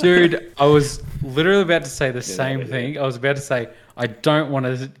 Dude, I was literally about to say the same thing. I was about to say, I don't want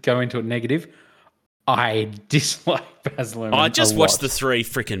to go into it negative. I dislike Baz Luhrmann. I just watched the 3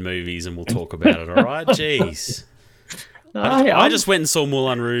 freaking movies and we'll talk about it, all right? Jeez. I just went and saw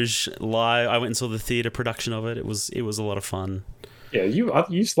Moulin Rouge live. I went and saw the theatre production of it. It was a lot of fun. Yeah, you're a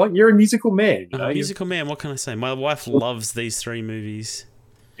musical man. I'm a musical man. What can I say? My wife loves these 3 movies.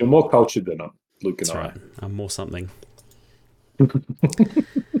 You're more cultured than Luke and That's I. right. I'm more something.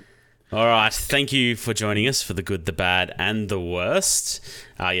 All right. Thank you for joining us for the good, the bad, and the worst.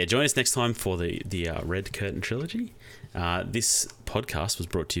 Join us next time for the Red Curtain Trilogy. This podcast was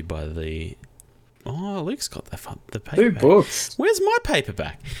brought to you by the... Oh, Luke's got the paperback. 2 books. Where's my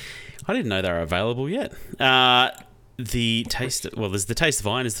paperback? I didn't know they were available yet. There's The Taste of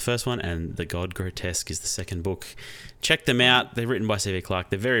Iron is the first one, and The God Grotesque is the second book. Check them out. They're written by C.V.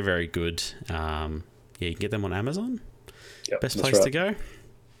 Clarke. They're very, very good. You can get them on Amazon. Yep, Best place to go.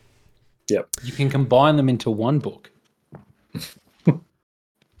 Yep. You can combine them into one book.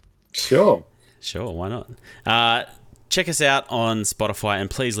 Sure, why not? Check us out on Spotify, and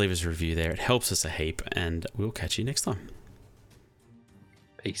please leave us a review there. It helps us a heap, and we'll catch you next time.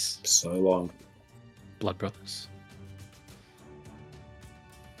 Peace. So long. Blood Brothers.